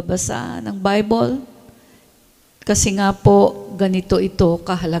nating pagbabasa ng Bible, kasi nga po, ganito ito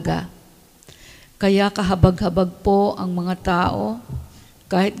kahalaga. Kaya kahabag-habag po ang mga tao,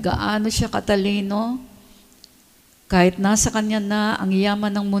 kahit gaano siya katalino, kahit nasa kanya na ang yaman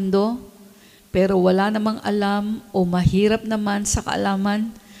ng mundo, pero wala namang alam o mahirap naman sa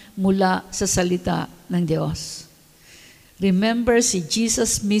kaalaman mula sa salita ng Diyos. Remember, si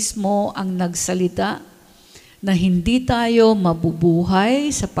Jesus mismo ang nagsalita na hindi tayo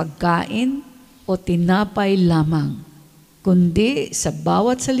mabubuhay sa pagkain o tinapay lamang, kundi sa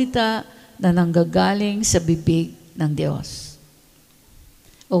bawat salita na nanggagaling sa bibig ng Diyos.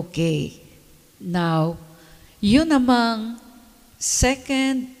 Okay, now, yun namang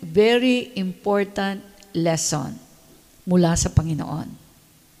second very important lesson mula sa Panginoon.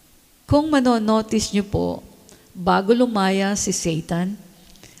 Kung manonotice nyo po, bago lumaya si Satan,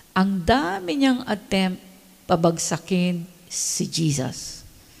 ang dami niyang attempt pabagsakin si Jesus.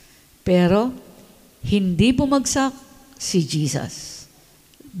 Pero, hindi bumagsak si Jesus.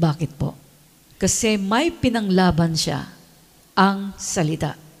 Bakit po? Kasi may pinanglaban siya, ang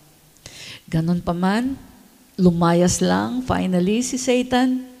salita. Ganon pa man, lumayas lang finally si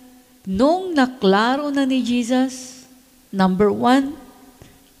Satan. Nung naklaro na ni Jesus, number 1,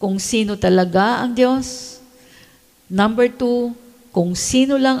 kung sino talaga ang Diyos. Number 2, kung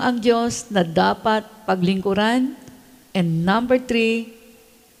sino lang ang Diyos na dapat paglingkuran. And number 3,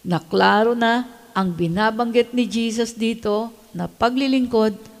 naklaro na ang binabanggit ni Jesus dito na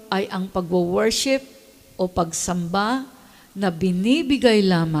paglilingkod ay ang pagwo-worship o pagsamba na binibigay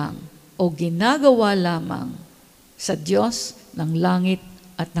lamang o ginagawa lamang sa Diyos ng langit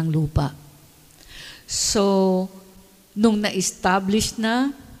at ng lupa. So, nung na-establish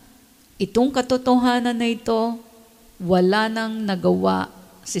na itong katotohanan na ito, wala nang nagawa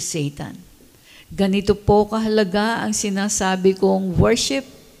si Satan. Ganito po kahalaga ang sinasabi kong worship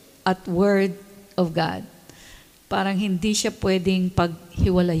at Word of God. Parang hindi siya pwedeng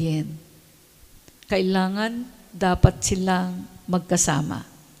paghiwalayin. Kailangan dapat silang magkasama.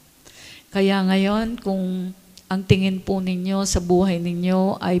 Kaya ngayon, kung ang tingin po ninyo sa buhay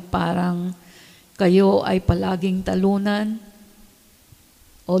ninyo ay parang kayo ay palaging talunan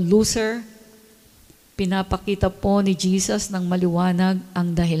o loser, pinapakita po ni Jesus ng maliwanag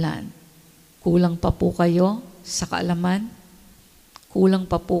ang dahilan. Kulang pa po kayo sa kaalaman, kulang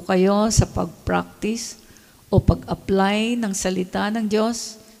pa po kayo sa pag-practice o pag-apply ng salita ng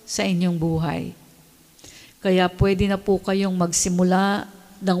Diyos sa inyong buhay. Kaya pwede na po kayong magsimula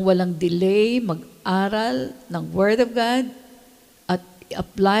ng walang delay, mag-aral ng Word of God at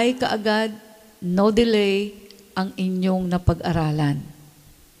i-apply kaagad, no delay, ang inyong napag-aralan.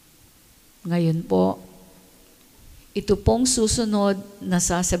 Ngayon po, ito pong susunod na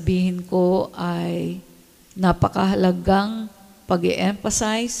sasabihin ko ay napakahalagang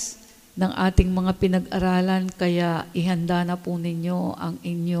pag-i-emphasize ng ating mga pinag-aralan, kaya ihanda na po ninyo ang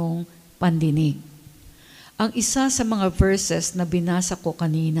inyong pandinig. Ang isa sa mga verses na binasa ko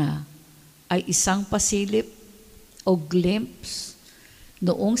kanina ay isang pasilip o glimpse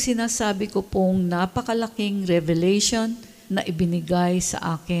noong sinasabi ko pong napakalaking revelation na ibinigay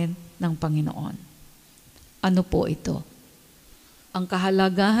sa akin ng Panginoon. Ano po ito? Ang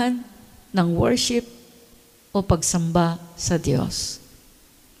kahalagahan ng worship o pagsamba sa Diyos.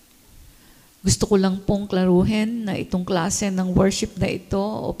 Gusto ko lang pong klaruhin na itong klase ng worship na ito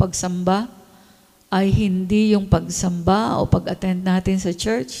o pagsamba ay hindi yung pagsamba o pag-attend natin sa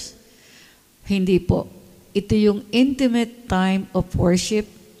church. Hindi po. Ito yung intimate time of worship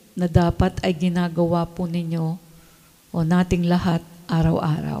na dapat ay ginagawa po ninyo o nating lahat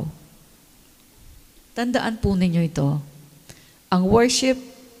araw-araw. Tandaan po ninyo ito. Ang worship,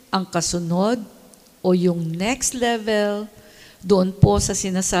 ang kasunod o yung next level, doon po sa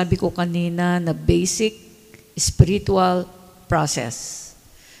sinasabi ko kanina na basic spiritual process.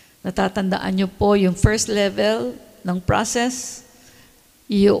 Natatandaan nyo po yung first level ng process,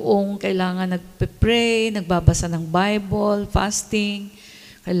 yung kailangan nagpe-pray, nagbabasa ng Bible, fasting,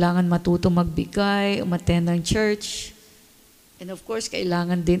 kailangan matuto magbigay, umattend ng church, and of course,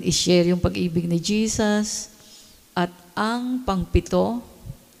 kailangan din i-share yung pag-ibig ni Jesus. At ang pangpito,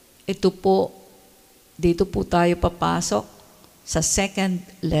 ito po, dito po tayo papasok sa second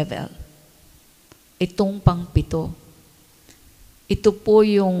level. Itong pangpito. Ito po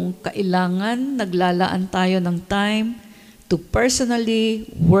yung kailangan naglalaan tayo ng time to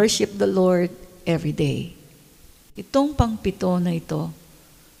personally worship the Lord every day. Itong pangpito na ito,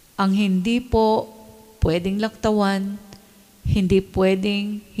 ang hindi po pwedeng laktawan, hindi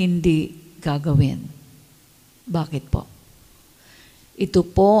pwedeng hindi gagawin. Bakit po? Ito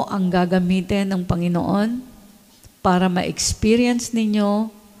po ang gagamitin ng Panginoon para ma-experience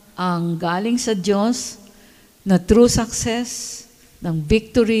ninyo ang galing sa Diyos na true success, ng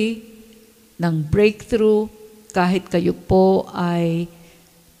victory, ng breakthrough, kahit kayo po ay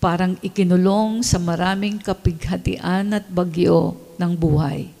parang ikinulong sa maraming kapighatian at bagyo ng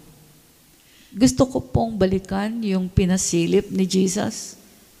buhay. Gusto ko pong balikan yung pinasilip ni Jesus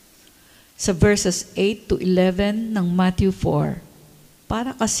sa verses 8 to 11 ng Matthew 4.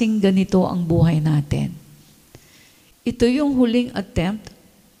 Para kasing ganito ang buhay natin. Ito yung huling attempt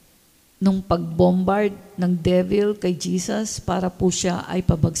nung pagbombard ng devil kay Jesus para po siya ay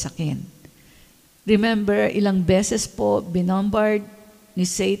pabagsakin. Remember, ilang beses po binombard ni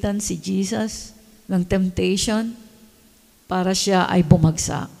Satan si Jesus ng temptation para siya ay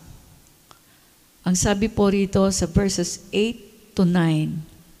bumagsak. Ang sabi po rito sa verses 8 to 9,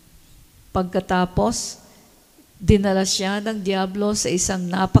 pagkatapos, dinala siya ng diablo sa isang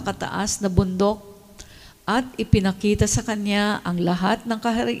napakataas na bundok at ipinakita sa kanya ang lahat ng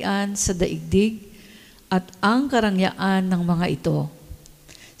kaharian sa daigdig at ang karangyaan ng mga ito.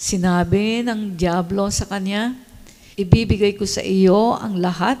 Sinabi ng diablo sa kanya, ibibigay ko sa iyo ang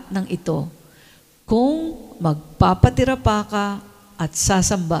lahat ng ito kung magpapatira pa ka at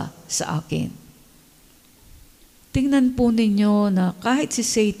sasamba sa akin. Tingnan po ninyo na kahit si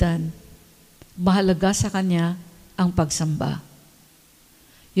Satan, mahalaga sa kanya ang pagsamba.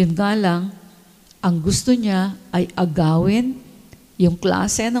 Yun nga lang, ang gusto niya ay agawin yung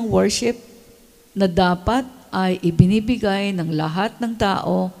klase ng worship na dapat ay ibinibigay ng lahat ng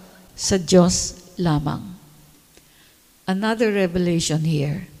tao sa Diyos lamang. Another revelation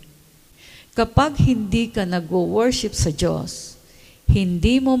here. Kapag hindi ka nag-worship sa Diyos,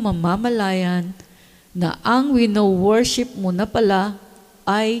 hindi mo mamamalayan na ang wino-worship mo na pala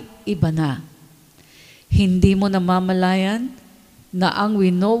ay iba na. Hindi mo namamalayan na ang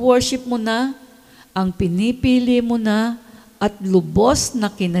wino-worship mo na, ang pinipili mo na at lubos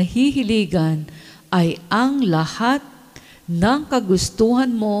na kinahihiligan ay ang lahat ng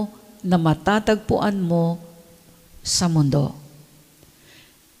kagustuhan mo na matatagpuan mo sa mundo.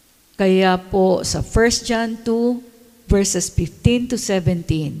 Kaya po sa 1 John 2 verses 15 to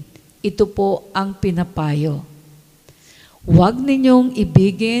 17, ito po ang pinapayo. Huwag ninyong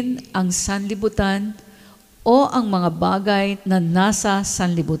ibigin ang sanlibutan o ang mga bagay na nasa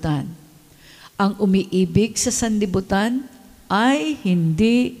sanlibutan. Ang umiibig sa sanlibutan ay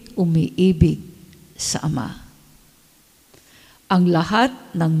hindi umiibig sa Ama. Ang lahat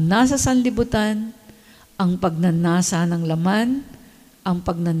ng nasa sanlibutan, ang pagnanasa ng laman, ang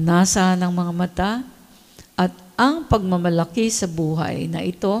pagnanasa ng mga mata, at ang pagmamalaki sa buhay na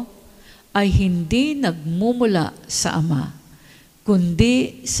ito ay hindi nagmumula sa Ama,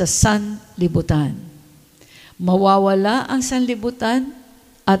 kundi sa sanlibutan. Mawawala ang sanlibutan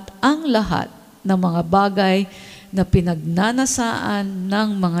at ang lahat ng mga bagay na pinagnanasaan ng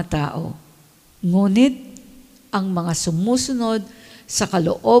mga tao. Ngunit ang mga sumusunod sa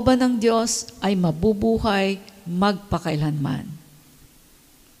kalooban ng Diyos ay mabubuhay magpakailanman.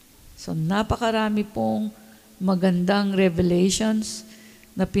 So napakarami pong magandang revelations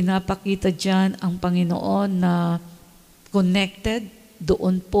na pinapakita dyan ang Panginoon na connected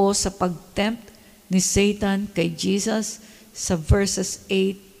doon po sa pag-tempt ni Satan kay Jesus sa verses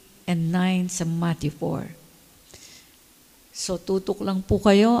 8 and 9 sa Matthew 4. So tutok lang po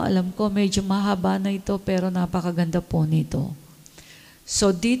kayo. Alam ko medyo mahaba na ito pero napakaganda po nito.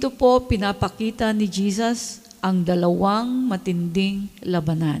 So dito po pinapakita ni Jesus ang dalawang matinding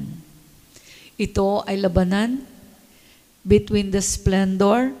labanan. Ito ay labanan between the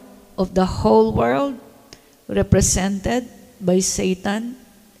splendor of the whole world represented by Satan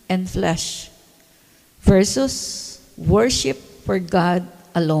and flesh versus worship for God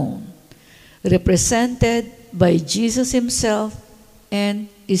alone, represented by Jesus Himself and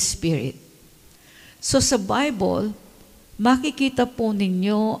His Spirit. So sa Bible, makikita po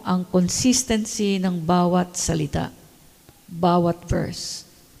ninyo ang consistency ng bawat salita, bawat verse.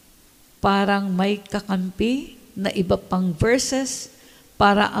 Parang may kakampi na iba pang verses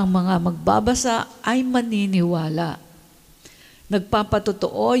para ang mga magbabasa ay maniniwala.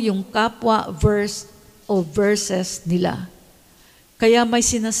 Nagpapatotoo yung kapwa verse o verses nila. Kaya may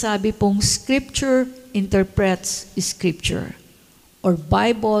sinasabi pong Scripture interprets Scripture or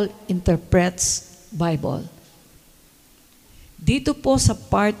Bible interprets Bible. Dito po sa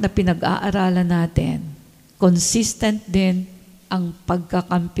part na pinag-aaralan natin, consistent din ang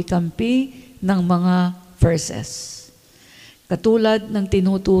pagkakampi-kampi ng mga verses. Katulad ng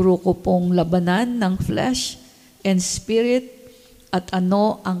tinuturo ko pong labanan ng flesh and spirit at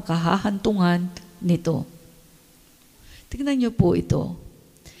ano ang kahahantungan nito. Tingnan niyo po ito.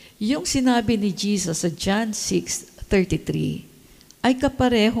 Yung sinabi ni Jesus sa John 6:33 ay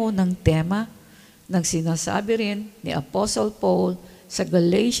kapareho ng tema ng sinasabi rin ni Apostle Paul sa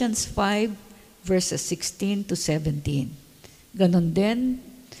Galatians 5 verses 16 to 17. Ganon din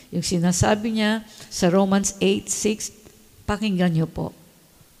yung sinasabi niya sa Romans 8:6, pakinggan niyo po.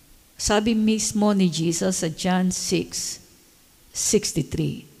 Sabi mismo ni Jesus sa John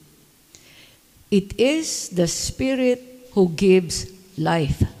 6:63, "It is the Spirit who gives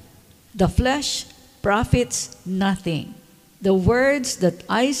life. The flesh profits nothing. The words that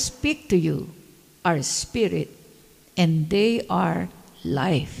I speak to you are spirit, and they are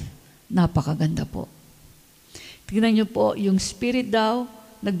life." Napakaganda po. Tingnan niyo po, yung spirit daw,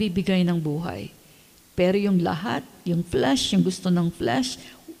 nagbibigay ng buhay. Pero yung lahat, yung flesh, yung gusto ng flesh,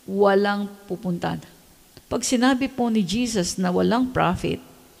 walang pupuntahan. Pag sinabi po ni Jesus na walang profit,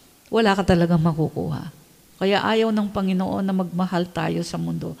 wala ka talagang makukuha. Kaya ayaw ng Panginoon na magmahal tayo sa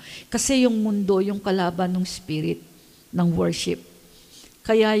mundo. Kasi yung mundo, yung kalaban ng spirit, ng worship.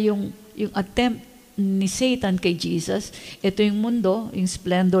 Kaya yung attempt ni Satan kay Jesus, ito yung mundo, yung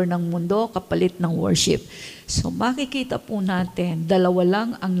splendor ng mundo, kapalit ng worship. So makikita po natin, dalawa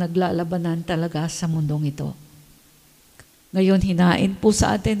lang ang naglalabanan talaga sa mundong ito. Ngayon, hinain po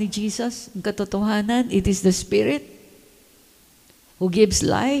sa atin ni Jesus ang katotohanan, it is the Spirit who gives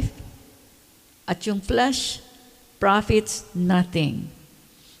life, at yung flesh profits nothing.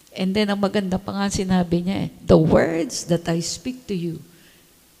 And then, ang maganda pa nga sinabi niya, the words that I speak to you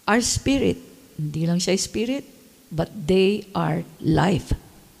are spirit. Hindi lang siya spirit, but they are life.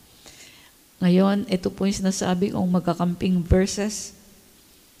 Ngayon, ito po yung sinasabi kong magkakamping verses.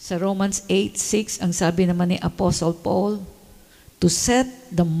 Sa Romans 8:6, ang sabi naman ni Apostle Paul, "To set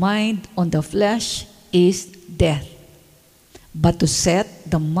the mind on the flesh is death, but to set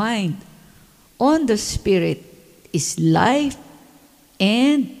the mind on the Spirit is life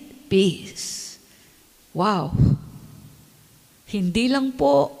and peace." Wow! Hindi lang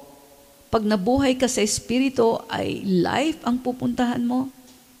po pag nabuhay ka sa Espiritu ay life ang pupuntahan mo.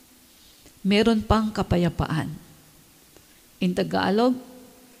 meron pang kapayapaan. In Tagalog,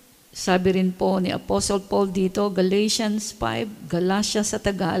 sabi rin po ni Apostle Paul dito, Galatians 5, Galatia sa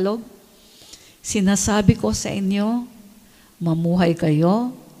Tagalog, sinasabi ko sa inyo, mamuhay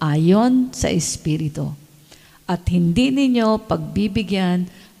kayo ayon sa Espiritu, at hindi ninyo pagbibigyan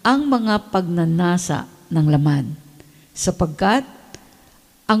ang mga pagnanasa ng laman, sapagkat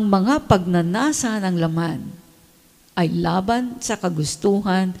ang mga pagnanasa ng laman ay laban sa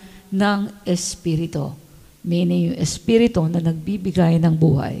kagustuhan ng Espiritu, meaning yung Espiritu na nagbibigay ng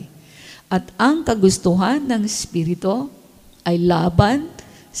buhay. At ang kagustuhan ng Espiritu ay laban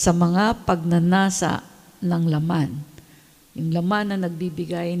sa mga pagnanasa ng laman, yung laman na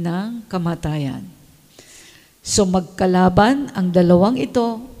nagbibigay ng kamatayan. So magkalaban ang dalawang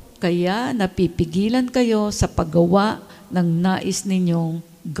ito, kaya napipigilan kayo sa paggawa ng nais ninyong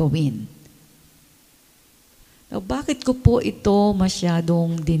gawin. Now, bakit ko po ito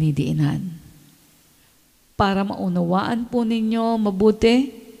masyadong dinidiinan? Para maunawaan po ninyo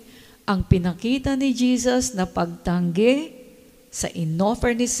mabuti ang pinakita ni Jesus na pagtanggi sa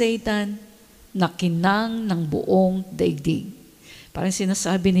inoffer ni Satan na kinang ng buong daigdig. Parang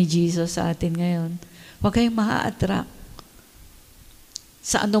sinasabi ni Jesus sa atin ngayon, huwag kayong maa-attract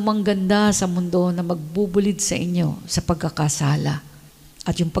sa anumang ganda sa mundo na magbubulid sa inyo sa pagkakasala.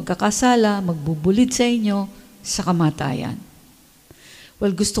 At yung pagkakasala, magbubulid sa inyo sa kamatayan.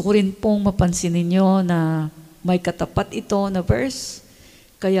 Well, gusto ko rin pong mapansin ninyo na may katapat ito na verse.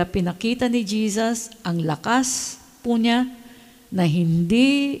 Kaya pinakita ni Jesus ang lakas po niya na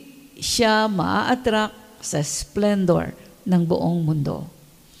hindi siya maa-attract sa splendor ng buong mundo.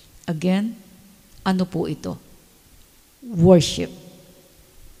 Again, ano po ito? Worship.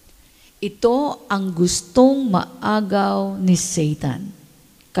 Ito ang gustong maagaw ni Satan.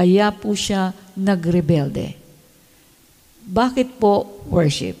 Kaya po siya nagrebelde. Bakit po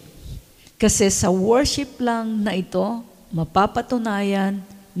worship? Kasi sa worship lang na ito, mapapatunayan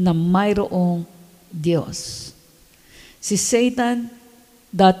na mayroong Diyos. Si Satan,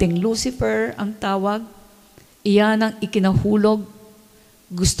 dating Lucifer ang tawag, iyan ang ikinahulog.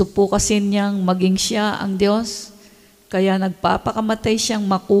 Gusto po kasi niyang maging siya ang Diyos, kaya nagpapakamatay siyang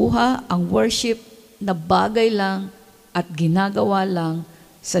makuha ang worship na bagay lang at ginagawa lang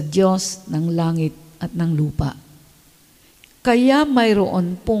sa Diyos ng langit at ng lupa. Kaya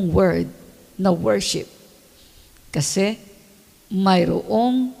mayroon pong word na worship. Kasi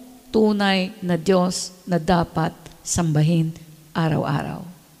mayroong tunay na Diyos na dapat sambahin araw-araw.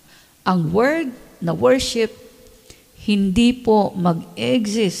 Ang word na worship hindi po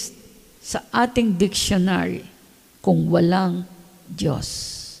mag-exist sa ating dictionary kung walang Diyos.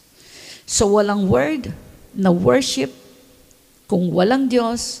 So walang word na worship kung walang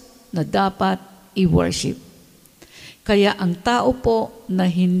Diyos na dapat i-worship. Kaya ang tao po na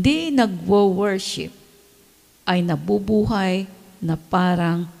hindi nagwo-worship ay nabubuhay na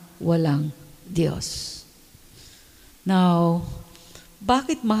parang walang Diyos. Now,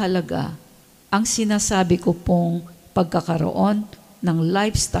 bakit mahalaga ang sinasabi ko pong pagkakaroon ng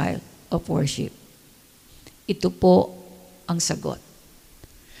lifestyle of worship? Ito po ang sagot.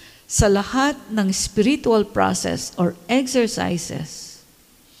 Sa lahat ng spiritual process or exercises,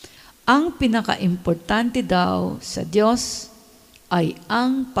 ang pinaka-importante daw sa Diyos ay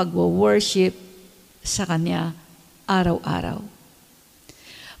ang pagwo-worship sa Kanya araw-araw.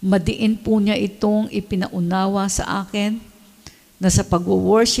 Madiin po niya itong ipinaunawa sa akin na sa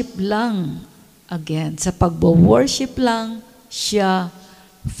pagwo-worship lang, again, sa pagwo-worship lang siya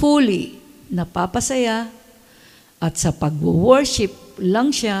fully napapasaya at sa pagwo-worship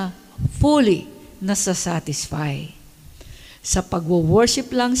lang siya fully nasasatisfy. Sa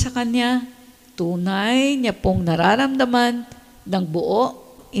pagwo-worship lang sa Kanya, tunay niya pong nararamdaman ng buo,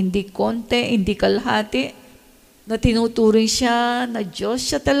 hindi konti, hindi kalahati, na tinuturing siya na Diyos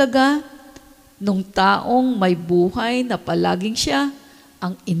siya talaga, nung taong may buhay na palaging siya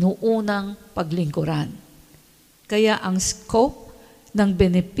ang inuunang paglingkuran. Kaya ang scope ng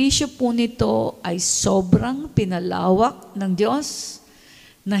benepisyo po nito ay sobrang pinalawak ng Diyos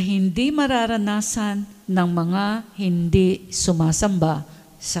na hindi mararanasan ng mga hindi sumasamba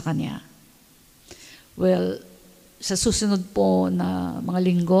sa Kanya. Well, sa susunod po na mga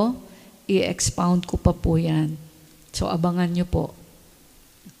linggo, i-expound ko pa po yan. So, abangan nyo po.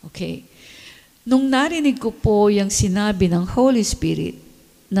 Okay. Nung narinig ko po yung sinabi ng Holy Spirit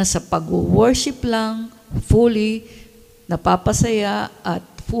na sa pag-worship lang, fully napapasaya at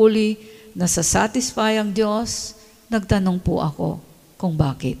fully nasasatisfy ang Diyos, nagtanong po ako kung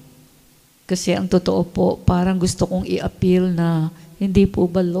bakit. Kasi ang totoo po, parang gusto kong i-appeal na hindi po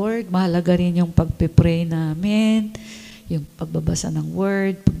ba, Lord, mahalaga rin yung pagpipray namin, Yung pagbabasa ng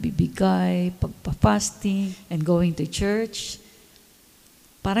word, pagbibigay, pagpa-fasting, and going to church.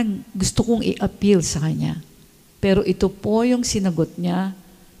 Parang gusto kong i-appeal sa kanya. Pero ito po yung sinagot niya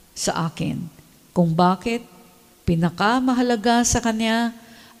sa akin. Kung bakit pinakamahalaga sa kanya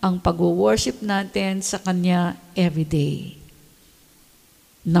ang pag-worship natin sa kanya everyday.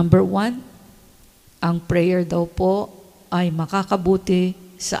 Number 1, ang prayer daw po ay makakabuti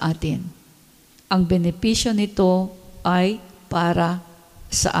sa atin. Ang benepisyo nito ay para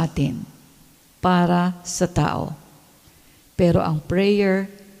sa atin, para sa tao. Pero ang prayer,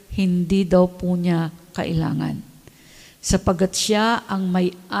 hindi daw po niya kailangan, sapagkat siya ang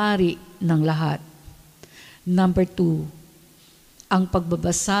may-ari ng lahat. Number 2, ang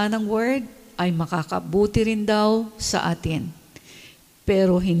pagbabasa ng word ay makakabuti rin daw sa atin.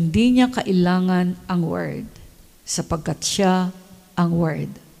 Pero hindi niya kailangan ang word, sapagkat siya ang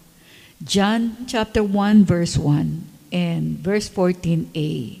word. John chapter 1 verse 1 and verse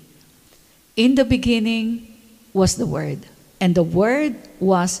 14a. In the beginning was the Word, and the Word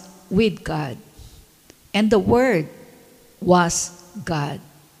was with God, and the Word was God.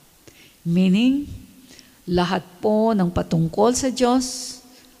 Meaning, lahat po ng patungkol sa Diyos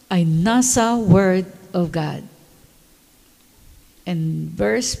ay nasa Word of God. And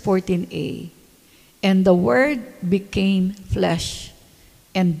verse 14a, and the Word became flesh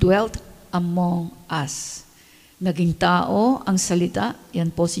and dwelt among us. Naging tao ang salita, yan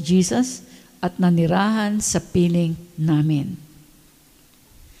po si Jesus, at nanirahan sa piling namin.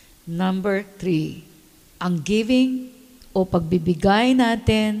 Number 3, ang giving o pagbibigay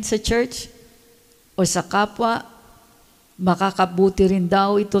natin sa church o sa kapwa, makakabuti rin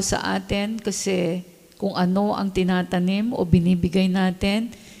daw ito sa atin kasi kung ano ang tinatanim o binibigay natin,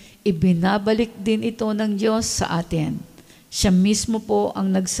 ibinabalik din ito ng Diyos sa atin. Siya mismo po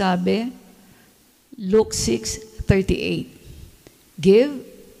ang nagsabi, Luke 6:38, give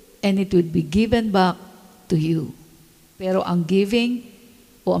and it will be given back to you. Pero ang giving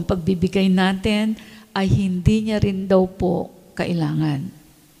o ang pagbibigay natin ay hindi niya rin daw po kailangan.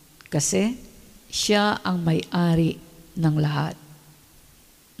 Kasi siya ang may-ari ng lahat.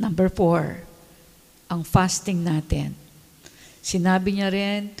 Number 4, ang fasting natin. Sinabi niya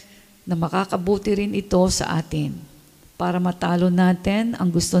rin na makakabuti rin ito sa atin para matalo natin ang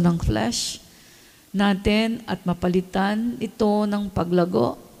gusto ng flesh natin at mapalitan ito ng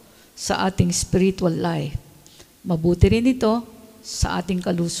paglago sa ating spiritual life. Mabuti rin ito sa ating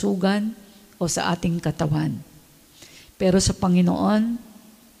kalusugan o sa ating katawan. Pero sa Panginoon,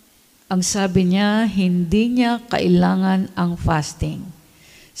 ang sabi niya, hindi niya kailangan ang fasting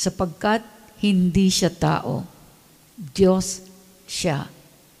sapagkat hindi siya tao. Diyos siya.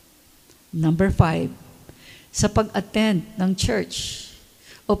 Number 5, sa pag-attend ng church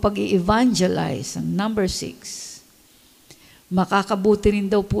o pag-i-evangelize, ang number 6, makakabuti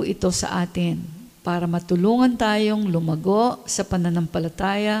rin daw po ito sa atin para matulungan tayong lumago sa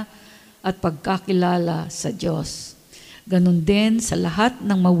pananampalataya at pagkakilala sa Diyos. Ganon din sa lahat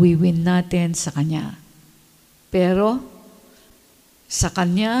ng mawiwin natin sa Kanya. Pero sa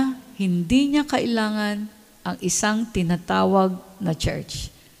Kanya, hindi niya kailangan ang isang tinatawag na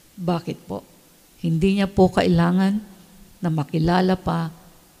church. Bakit po? Hindi niya po kailangan na makilala pa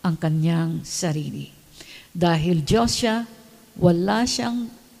ang kanyang sarili. Dahil Diyos siya, wala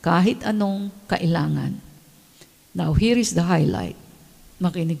siyang kahit anong kailangan. Now, here is the highlight.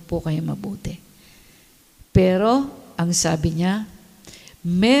 Makinig po kayo mabuti. Pero, ang sabi niya,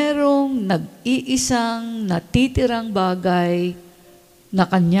 merong nag-iisang natitirang bagay na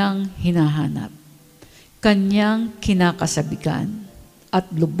kanyang hinahanap, kanyang kinakasabikan, at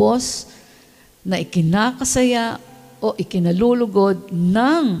lubos na ikinakasaya o ikinalulugod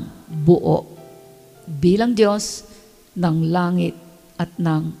ng buo bilang Diyos ng langit at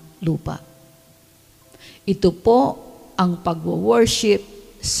ng lupa. Ito po ang pag-worship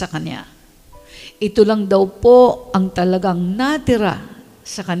sa Kanya. Ito lang daw po ang talagang natira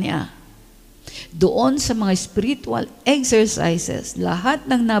sa Kanya. Doon sa mga spiritual exercises, lahat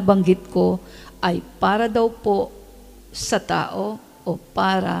ng nabanggit ko ay para daw po sa tao o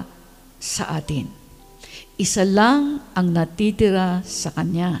para sa atin. Isa lang ang natitira sa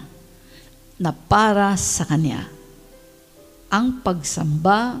Kanya na para sa Kanya. Ang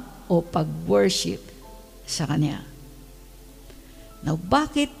pagsamba o pag-worship sa Kanya. Now,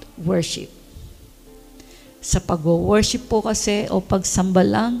 bakit worship? Sa pag-worship po kasi o pagsamba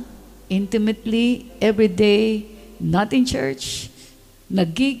lang, intimately, everyday, not in church,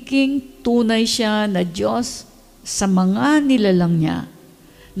 nagiging tunay siya na Diyos sa mga nilalang niya,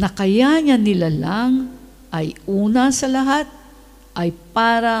 na kaya niya nilalang ay una sa lahat ay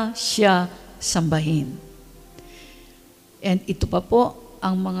para siya sambahin. And ito pa po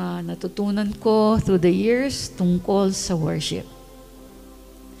ang mga natutunan ko through the years tungkol sa worship.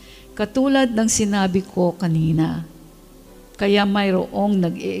 Katulad ng sinabi ko kanina, kaya mayroong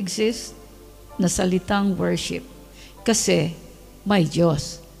nag-i-exist na salitang worship kasi may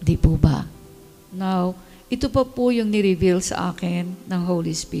Diyos, di po ba? Now, ito pa po yung ni-reveal sa akin ng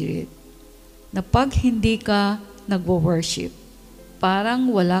Holy Spirit, na pag hindi ka nagwo-worship, parang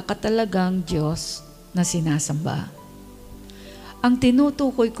wala ka talagang Diyos na sinasamba. Ang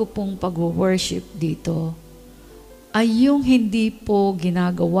tinutukoy ko pong pag-worship dito ay yung hindi po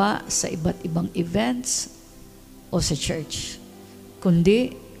ginagawa sa iba't ibang events o sa church,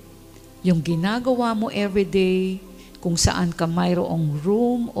 kundi yung ginagawa mo everyday kung saan ka mayroong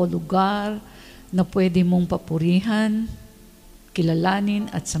room o lugar na pwede mong papurihan, kilalanin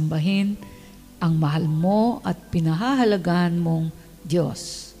at sambahin ang mahal mo at pinahahalagahan mong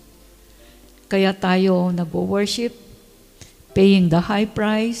Diyos. Kaya tayo nagwo-worship, paying the high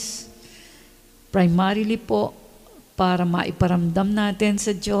price, primarily po para maiparamdam natin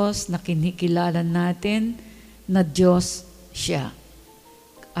sa Diyos na kinikilala natin na Diyos siya.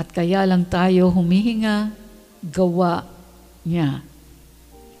 At kaya lang tayo humihinga, gawa niya.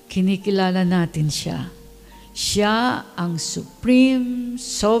 Kinikilala natin siya. Siya ang supreme,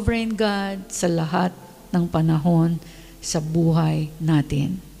 sovereign God sa lahat ng panahon sa buhay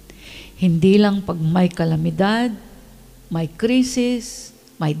natin. Hindi lang pag may kalamidad, may krisis,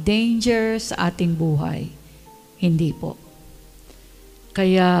 may danger sa ating buhay. Hindi po.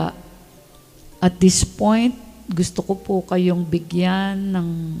 Kaya at this point, gusto ko po kayong bigyan ng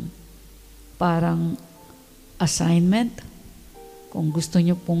parang assignment kung gusto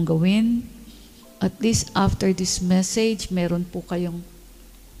nyo pong gawin. At least after this message, meron po kayong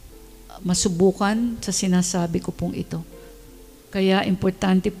masubukan sa sinasabi ko pong ito. Kaya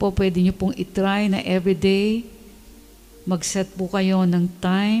importante po, pwede nyo pong itry na everyday, mag-set po kayo ng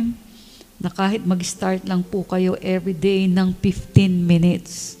time na kahit mag-start lang po kayo everyday ng 15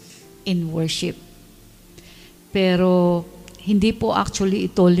 minutes in worship. Pero hindi po actually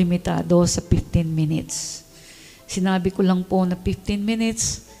ito limitado sa 15 minutes. Sinabi ko lang po na 15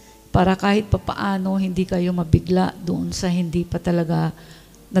 minutes para kahit papaano hindi kayo mabigla doon sa hindi pa talaga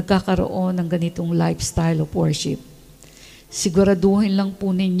nagkakaroon ng ganitong lifestyle of worship. Siguraduhin lang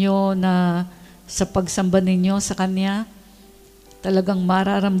po ninyo na sa pagsamba ninyo sa Kanya, talagang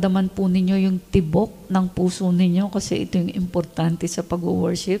mararamdaman po ninyo yung tibok ng puso ninyo kasi ito yung importante sa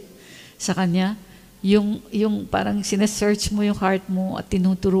pag-worship sa Kanya. Yung parang sinesearch mo yung heart mo at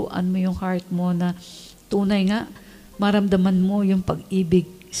tinuturuan mo yung heart mo na tunay nga, maramdaman mo yung pag-ibig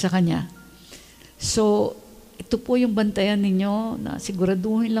sa Kanya. So, ito po yung bantayan ninyo na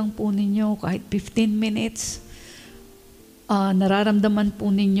siguraduhin lang po ninyo kahit 15 minutes, nararamdaman po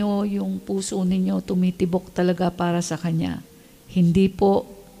ninyo yung puso ninyo tumitibok talaga para sa Kanya. Hindi po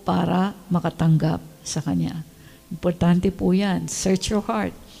para makatanggap sa Kanya. Importante po yan. Search your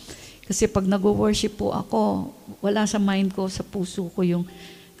heart. Kasi pag nag-worship po ako, wala sa mind ko, sa puso ko yung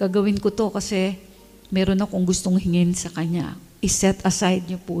gagawin ko to kasi meron akong gustong hingin sa Kanya. I-set aside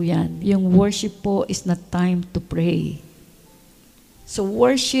niyo po yan. Yung worship po is not time to pray. So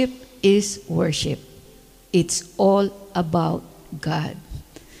worship is worship. It's all about God.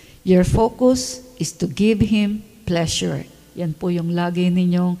 Your focus is to give Him pleasure. Yan po yung lagi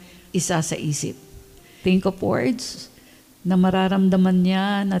ninyong isa sa isip. Think of words na mararamdaman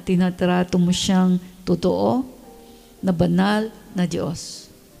niya na tinatrato mo siyang totoo, na banal na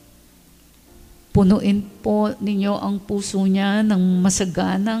Diyos. Punuin po ninyo ang puso niya ng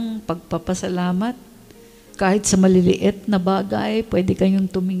masaganang pagpapasalamat. Kahit sa maliliit na bagay, pwede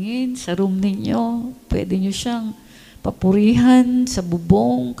kayong tumingin sa room ninyo. Pwede nyo siyang papurihan sa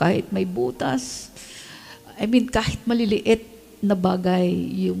bubong, kahit may butas. Kahit maliliit na bagay,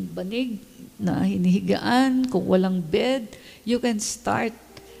 yung banig na hinihigaan, kung walang bed, you can start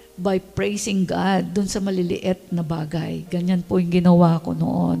by praising God dun sa maliliit na bagay. Ganyan po yung ginawa ko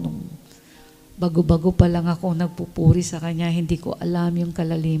noon. Nung bago-bago pa lang ako nagpupuri sa Kanya, hindi ko alam yung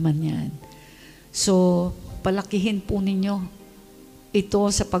kalaliman niyan. So, palakihin po ninyo ito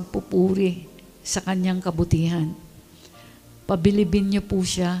sa pagpupuri sa Kanyang kabutihan. Pabilibin niyo po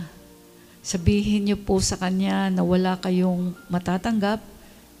siya. Sabihin niyo po sa Kanya na wala kayong matatanggap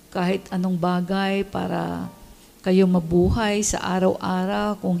kahit anong bagay para kayo mabuhay sa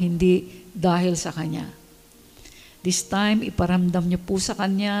araw-araw kung hindi dahil sa Kanya. This time, iparamdam niyo po sa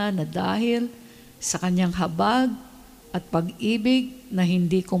Kanya na dahil sa Kanyang habag at pag-ibig na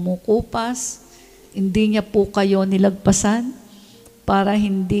hindi kumukupas, hindi niya po kayo nilagpasan para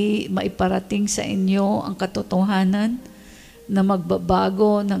hindi maiparating sa inyo ang katotohanan na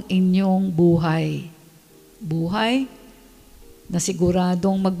magbabago ng inyong buhay. Buhay na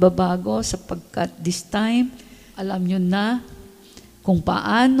siguradong magbabago sapagkat this time, alam nyo na kung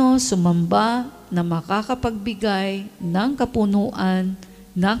paano sumamba na makakapagbigay ng kapunuan,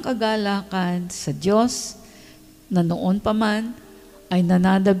 ng kagalakan sa Diyos na noon pa man ay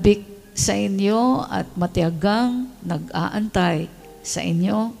nananabik sa inyo at matiyagang nag-aantay sa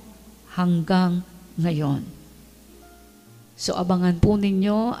inyo hanggang ngayon. So abangan po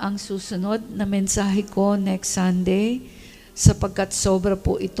ninyo ang susunod na mensahe ko next Sunday sapagkat sobra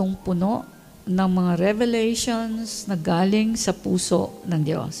po itong puno ng mga revelations na galing sa puso ng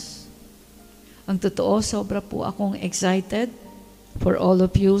Diyos. Ang totoo, sobra po akong excited for all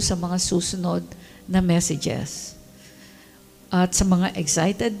of you sa mga susunod na messages. At sa mga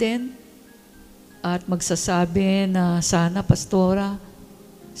excited din at magsasabi na sana, Pastora,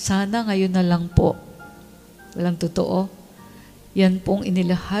 sana ngayon na lang po. Walang totoo. Yan pong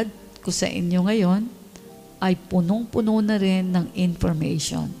inilahad ko sa inyo ngayon ay punong-puno na rin ng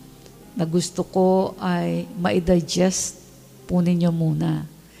information na gusto ko ay ma-digest po ninyo muna.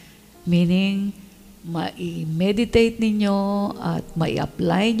 Meaning, ma-meditate ninyo at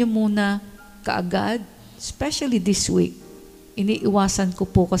ma-apply nyo muna kaagad, especially this week. Iniiwasan ko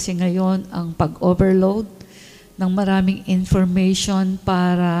po kasi ngayon ang pag-overload ng maraming information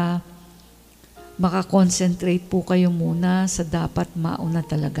para makakonsentrate po kayo muna sa dapat mauna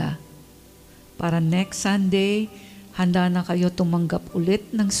talaga. Para next Sunday, handa na kayo tumanggap ulit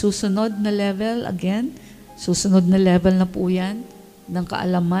ng susunod na level again. Susunod na level na po yan ng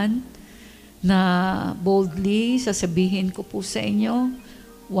kaalaman na boldly sasabihin ko po sa inyo,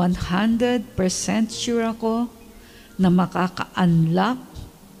 100% sure ako na makaka-unlock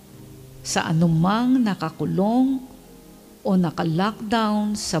sa anumang nakakulong o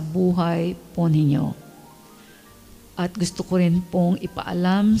naka-lockdown sa buhay po ninyo. At gusto ko rin pong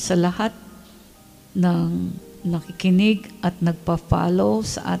ipaalam sa lahat ng nakikinig at nagpa-follow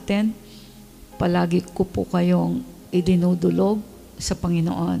sa atin, palagi ko po kayong idinudulog sa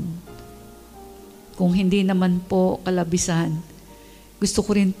Panginoon. Kung hindi naman po kalabisan, gusto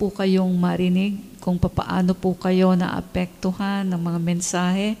ko rin po kayong marinig kung papaano po kayo naapektuhan ng mga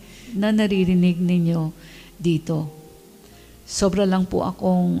mensahe na naririnig ninyo dito. Sobra lang po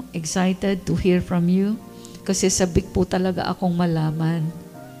akong excited to hear from you kasi sabik po talaga akong malaman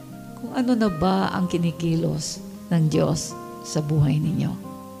kung ano na ba ang kinikilos ng Diyos sa buhay ninyo.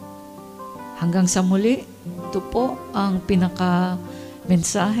 Hanggang sa muli, ito po ang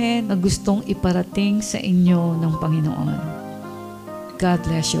pinaka-mensahe na gustong iparating sa inyo ng Panginoon. God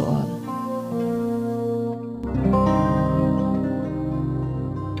bless you all.